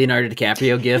Leonardo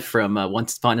DiCaprio gif from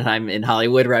Once Upon a Time in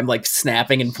Hollywood, where I'm like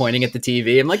snapping and pointing at the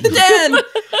TV. I'm like, the den.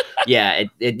 Yeah,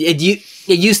 it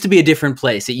used to be a different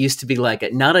place. It used to be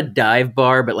like not a dive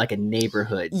bar, but like a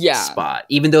neighborhood spot.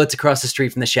 Even though it's across the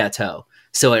street from the chateau,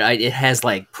 so it has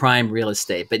like prime real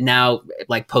estate. But now,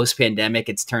 like post pandemic,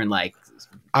 it's turned like.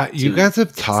 You guys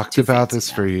have talked about this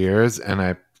for years, and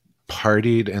I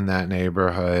partied in that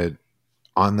neighborhood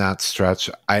on that stretch.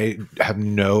 I have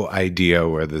no idea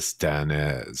where this den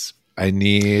is. I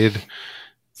need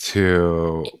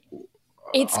to.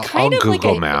 It's kind of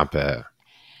Google like map it.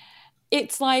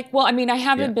 It's like, well, I mean, I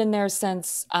haven't been there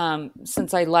since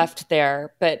I left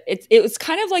there, but it was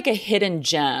kind of like a hidden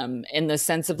gem in the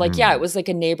sense of like, it was like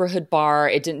a neighborhood bar.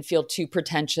 It didn't feel too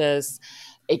pretentious.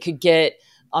 It could get.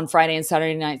 On Friday and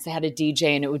Saturday nights, they had a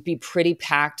DJ, and it would be pretty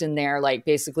packed in there, like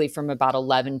basically from about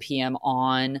 11 p.m.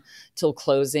 on till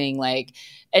closing. Like,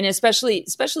 and especially,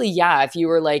 if you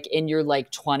were like in your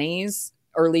like 20s,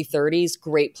 early 30s,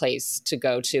 great place to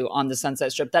go to on the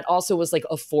Sunset Strip. That also was like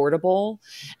affordable,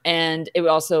 and it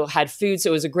also had food. So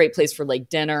it was a great place for like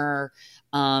dinner,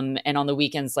 and on the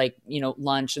weekends, like, you know,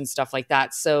 lunch and stuff like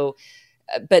that. So,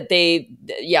 but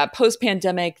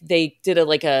post-pandemic, they did a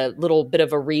little bit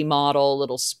of a remodel,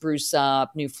 little spruce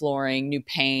up, new flooring, new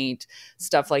paint,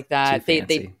 stuff like that.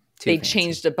 They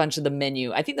changed a bunch of the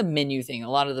menu. I think the menu thing,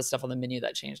 a lot of the stuff on the menu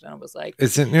that changed, and I was like,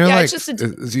 isn't there like,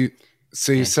 you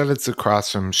said it's across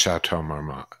from Chateau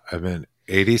Marmont. I've been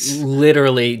 80,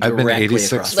 literally I've been directly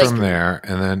 86 from there,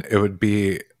 and then it would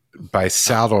be by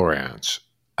Saddle Ranch.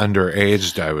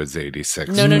 Underaged, I was 86.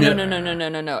 No.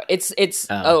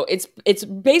 It's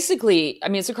basically, I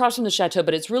mean, it's across from the Chateau,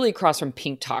 but it's really across from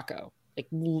Pink Taco,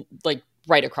 like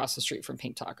right across the street from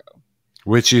Pink Taco,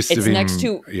 which used to be next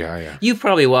to. Yeah. You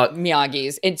probably walk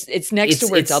Miyagi's. It's next to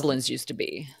where Dublin's used to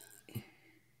be.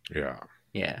 Yeah.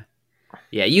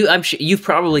 I'm sure you've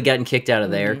probably gotten kicked out of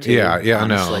there too. Yeah.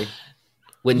 Honestly. No.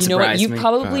 Wouldn't surprise me. You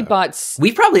probably bought.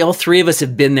 We probably all three of us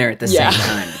have been there at the same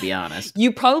time, to be honest.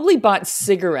 You probably bought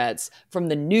cigarettes from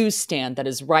the newsstand that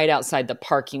is right outside the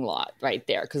parking lot, right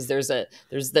there, because there's a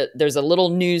little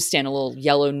newsstand, a little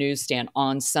yellow newsstand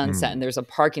on Sunset, and there's a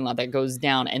parking lot that goes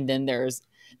down, and then there's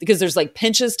because there's like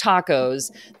Pinch's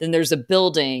Tacos, then there's a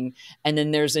building, and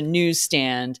then there's a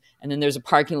newsstand, and then there's a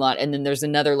parking lot, and then there's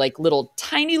another like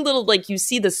tiny little, like you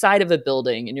see the side of a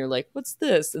building and you're like, what's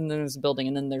this? And then there's a building,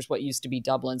 and then there's what used to be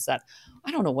Dublin's that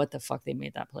I don't know what the fuck they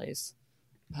made that place.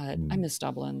 But I miss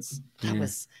Dublin's.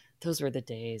 Those were the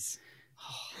days.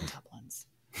 Oh, Dublin's.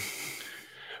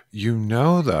 You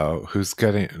know, though, who's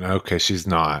getting... Okay, she's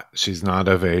not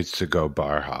of age to go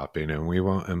bar hopping, and we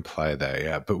won't imply that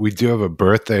yet. But we do have a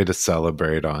birthday to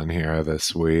celebrate on here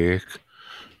this week.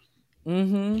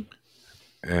 Mm-hmm.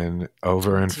 And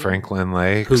over in Franklin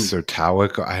Lakes or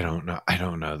Tawico, I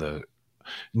don't know the...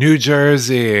 New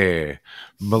Jersey,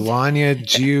 Melania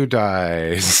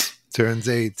Giudice turns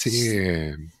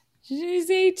 18. She's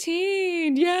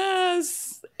 18,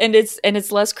 yes. And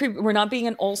it's less creepy. We're not being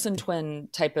an Olsen twin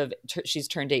type of she's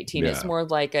turned 18. Yeah. It's more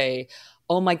like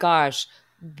oh my gosh,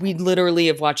 we literally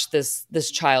have watched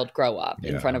this child grow up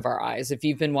in front of our eyes. If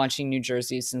you've been watching New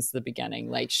Jersey since the beginning,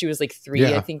 like she was like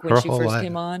 3, I think, when she first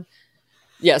came on.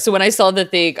 Yeah, so when I saw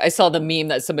I saw the meme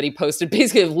that somebody posted,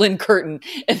 basically of Lynn Curtin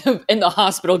in the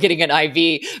hospital getting an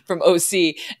IV from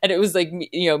OC, and it was like,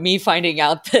 me finding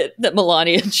out that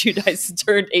Melania Giudice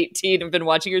turned 18 and been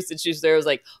watching her since she was there. I was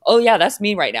like, oh yeah, that's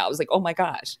me right now. I was like, oh my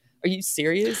gosh, are you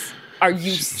serious? Are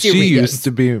you serious?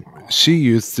 She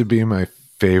used to be my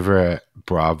favorite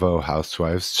Bravo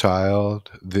Housewives child.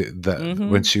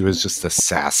 When she was just a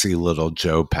sassy little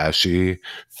Joe Pesci,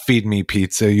 feed me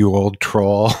pizza, you old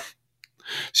troll.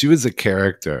 She was a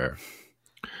character.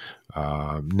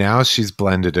 Now she's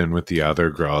blended in with the other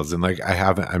girls, and like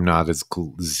I'm not as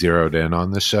zeroed in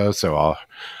on the show, so I'll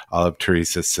have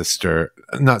Teresa's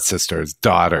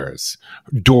daughters.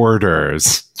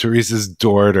 Teresa's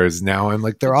daughters. Now I'm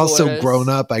like, they're all so grown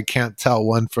up, I can't tell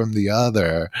one from the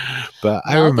other. But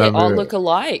I remember they all look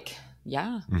alike.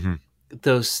 Yeah. Mm-hmm.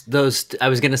 Those I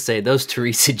was gonna say those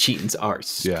Teresa genes are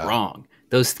strong. Yeah.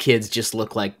 Those kids just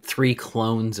look like 3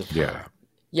 clones of her.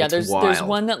 Yeah, there's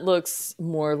one that looks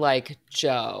more like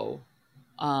Joe,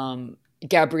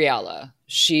 Gabriella.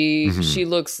 She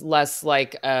looks less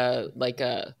like a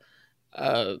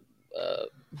oh,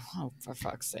 for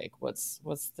fuck's sake, what's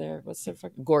their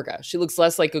fucking Gorga. She looks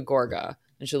less like a Gorga,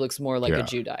 and she looks more like a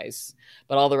Giudice.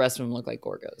 But all the rest of them look like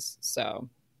Gorgas. So,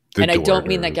 I don't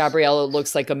mean that Gabriella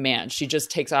looks like a man. She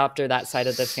just takes after that side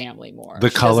of the family more.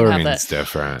 The coloring's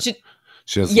different.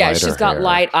 She's got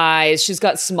light eyes. She's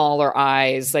got smaller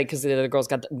eyes, like because the other girl's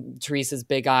got Teresa's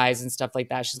big eyes and stuff like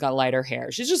that. She's got lighter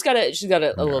hair. She's got a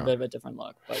little bit of a different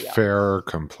look. But yeah, fairer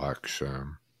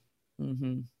complexion.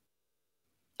 Mm-hmm.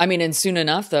 I mean, and soon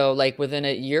enough, though, like within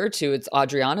a year or two, it's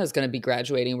Adriana's going to be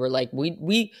graduating. We're like,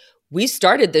 we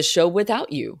started this show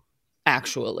without you.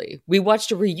 Actually, we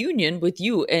watched a reunion with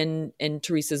you in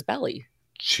Teresa's belly.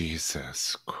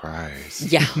 Jesus Christ!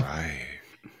 Yeah. Right.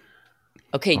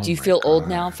 Okay, do you feel old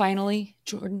now, finally,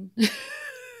 Jordan?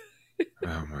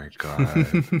 Oh, my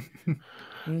God.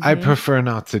 I prefer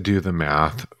not to do the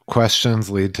math. Questions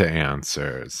lead to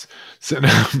answers. So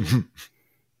now,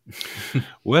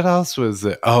 what else was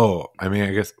it? Oh, I mean,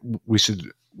 I guess we should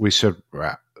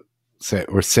say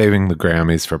we're saving the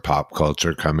Grammys for pop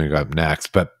culture coming up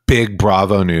next. But big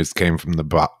Bravo news came from the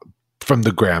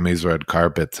Grammys red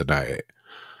carpet tonight.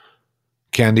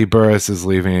 Kandi Burruss is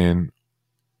leaving.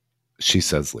 She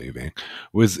says leaving.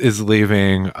 Is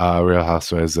leaving Real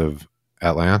Housewives of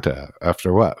Atlanta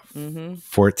after what?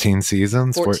 14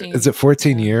 seasons? 14, is it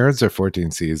 14 years or 14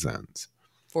 seasons?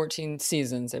 14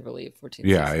 seasons, I believe. 14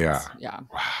 seasons. Yeah.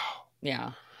 Wow.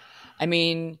 Yeah. I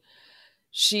mean,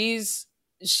 she's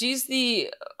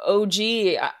the OG.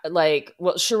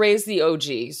 Sheree's the OG.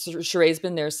 Sheree's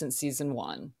been there since season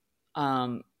 1.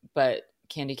 But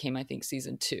Kandi came, I think,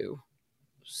 season 2.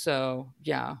 So,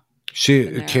 yeah.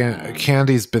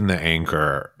 Kandi's been the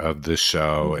anchor of the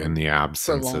show in the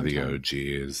absence of the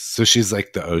OGs. So she's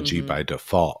like the OG by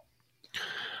default.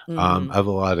 I have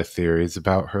a lot of theories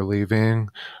about her leaving.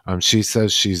 She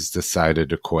says she's decided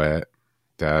to quit,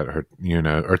 that her,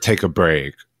 or take a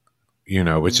break,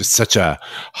 which is such a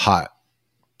hot,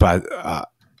 but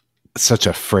such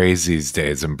a phrase these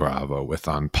days in Bravo with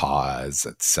on pause,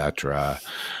 etc.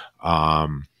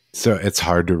 So it's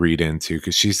hard to read into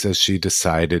because she says she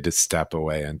decided to step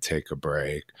away and take a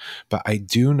break. But I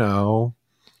do know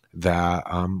that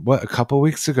a couple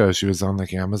weeks ago she was on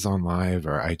like Amazon Live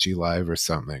or IG Live or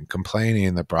something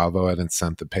complaining that Bravo hadn't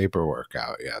sent the paperwork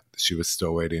out yet. She was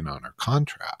still waiting on her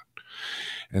contract.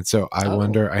 And so I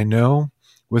wonder, I know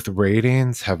with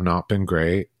ratings have not been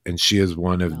great, and she is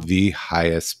one of the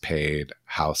highest paid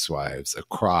housewives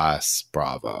across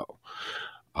Bravo.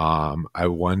 I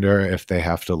wonder if they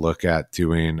have to look at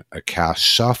doing a cash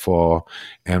shuffle,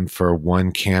 and for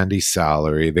one Kandi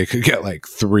salary, they could get like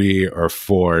 3 or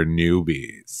 4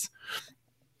 newbies.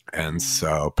 And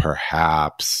so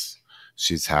perhaps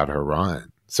she's had her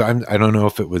run. So I don't know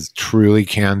if it was truly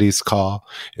Kandi's call,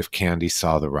 if Kandi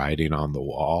saw the writing on the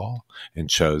wall and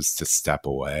chose to step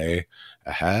away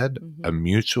ahead, a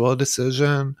mutual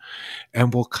decision.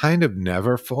 And we'll kind of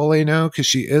never fully know because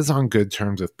she is on good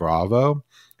terms with Bravo.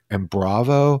 And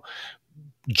Bravo,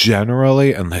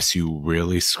 generally, unless you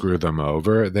really screw them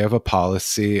over, they have a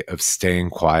policy of staying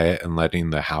quiet and letting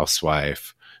the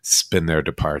housewife spin their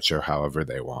departure however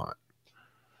they want.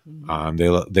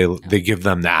 They give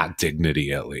them that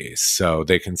dignity at least, so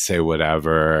they can say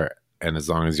whatever, and as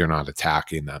long as you're not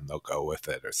attacking them, they'll go with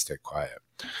it or stay quiet.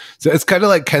 So it's kind of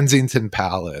like Kensington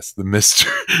Palace, the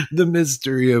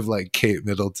mystery of like Kate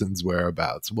Middleton's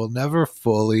whereabouts. We'll never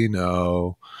fully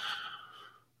know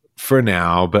for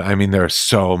now, but I mean, there are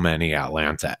so many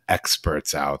Atlanta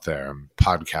experts out there,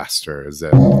 podcasters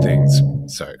and things,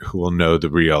 who will know the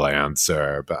real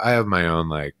answer. But I have my own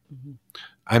like.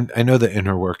 I know the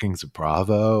inner workings of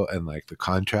Bravo and like the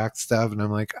contract stuff. And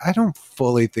I'm like, I don't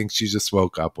fully think she just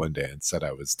woke up one day and said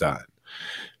I was done.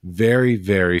 Very,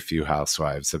 very few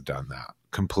housewives have done that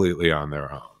completely on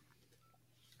their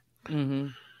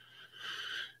own.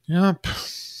 Yep.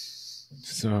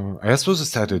 So I guess we'll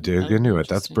just have to dig into it.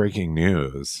 That's breaking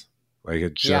news. Like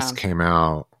it just came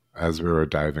out as we were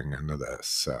diving into this.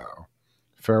 So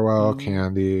farewell,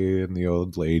 Kandi and the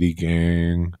old lady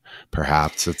gang.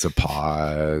 Perhaps it's a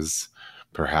pause.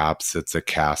 Perhaps it's a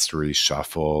cast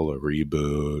reshuffle, a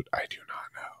reboot. I do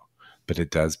not know. But it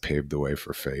does pave the way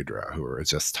for Phaedra, who we were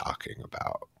just talking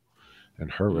about,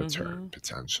 and her return,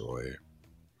 potentially.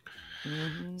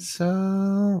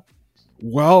 So,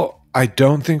 well, I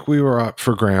don't think we were up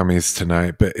for Grammys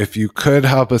tonight, but if you could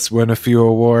help us win a few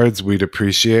awards, we'd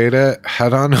appreciate it.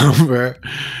 Head on over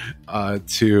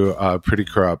to Pretty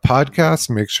Corrupt Podcast.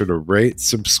 Make sure to rate,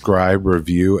 subscribe,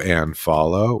 review, and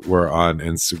follow. We're on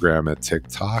Instagram and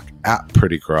TikTok at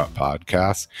Pretty Corrupt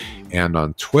Podcast, and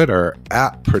on Twitter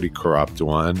at Pretty Corrupt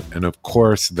One. And of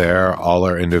course, there all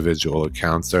our individual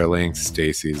accounts are linked: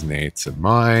 Stacey's, Nate's, and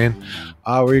mine,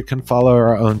 where you can follow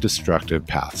our own destructive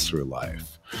paths through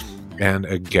life. And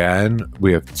again,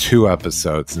 we have 2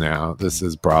 episodes now. This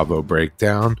is Bravo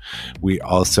Breakdown. We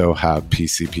also have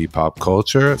PCP Pop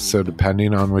Culture. So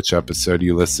depending on which episode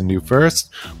you listen to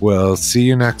first, we'll see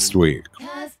you next week.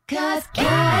 Cause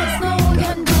no one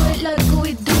can do it like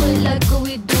we do it, like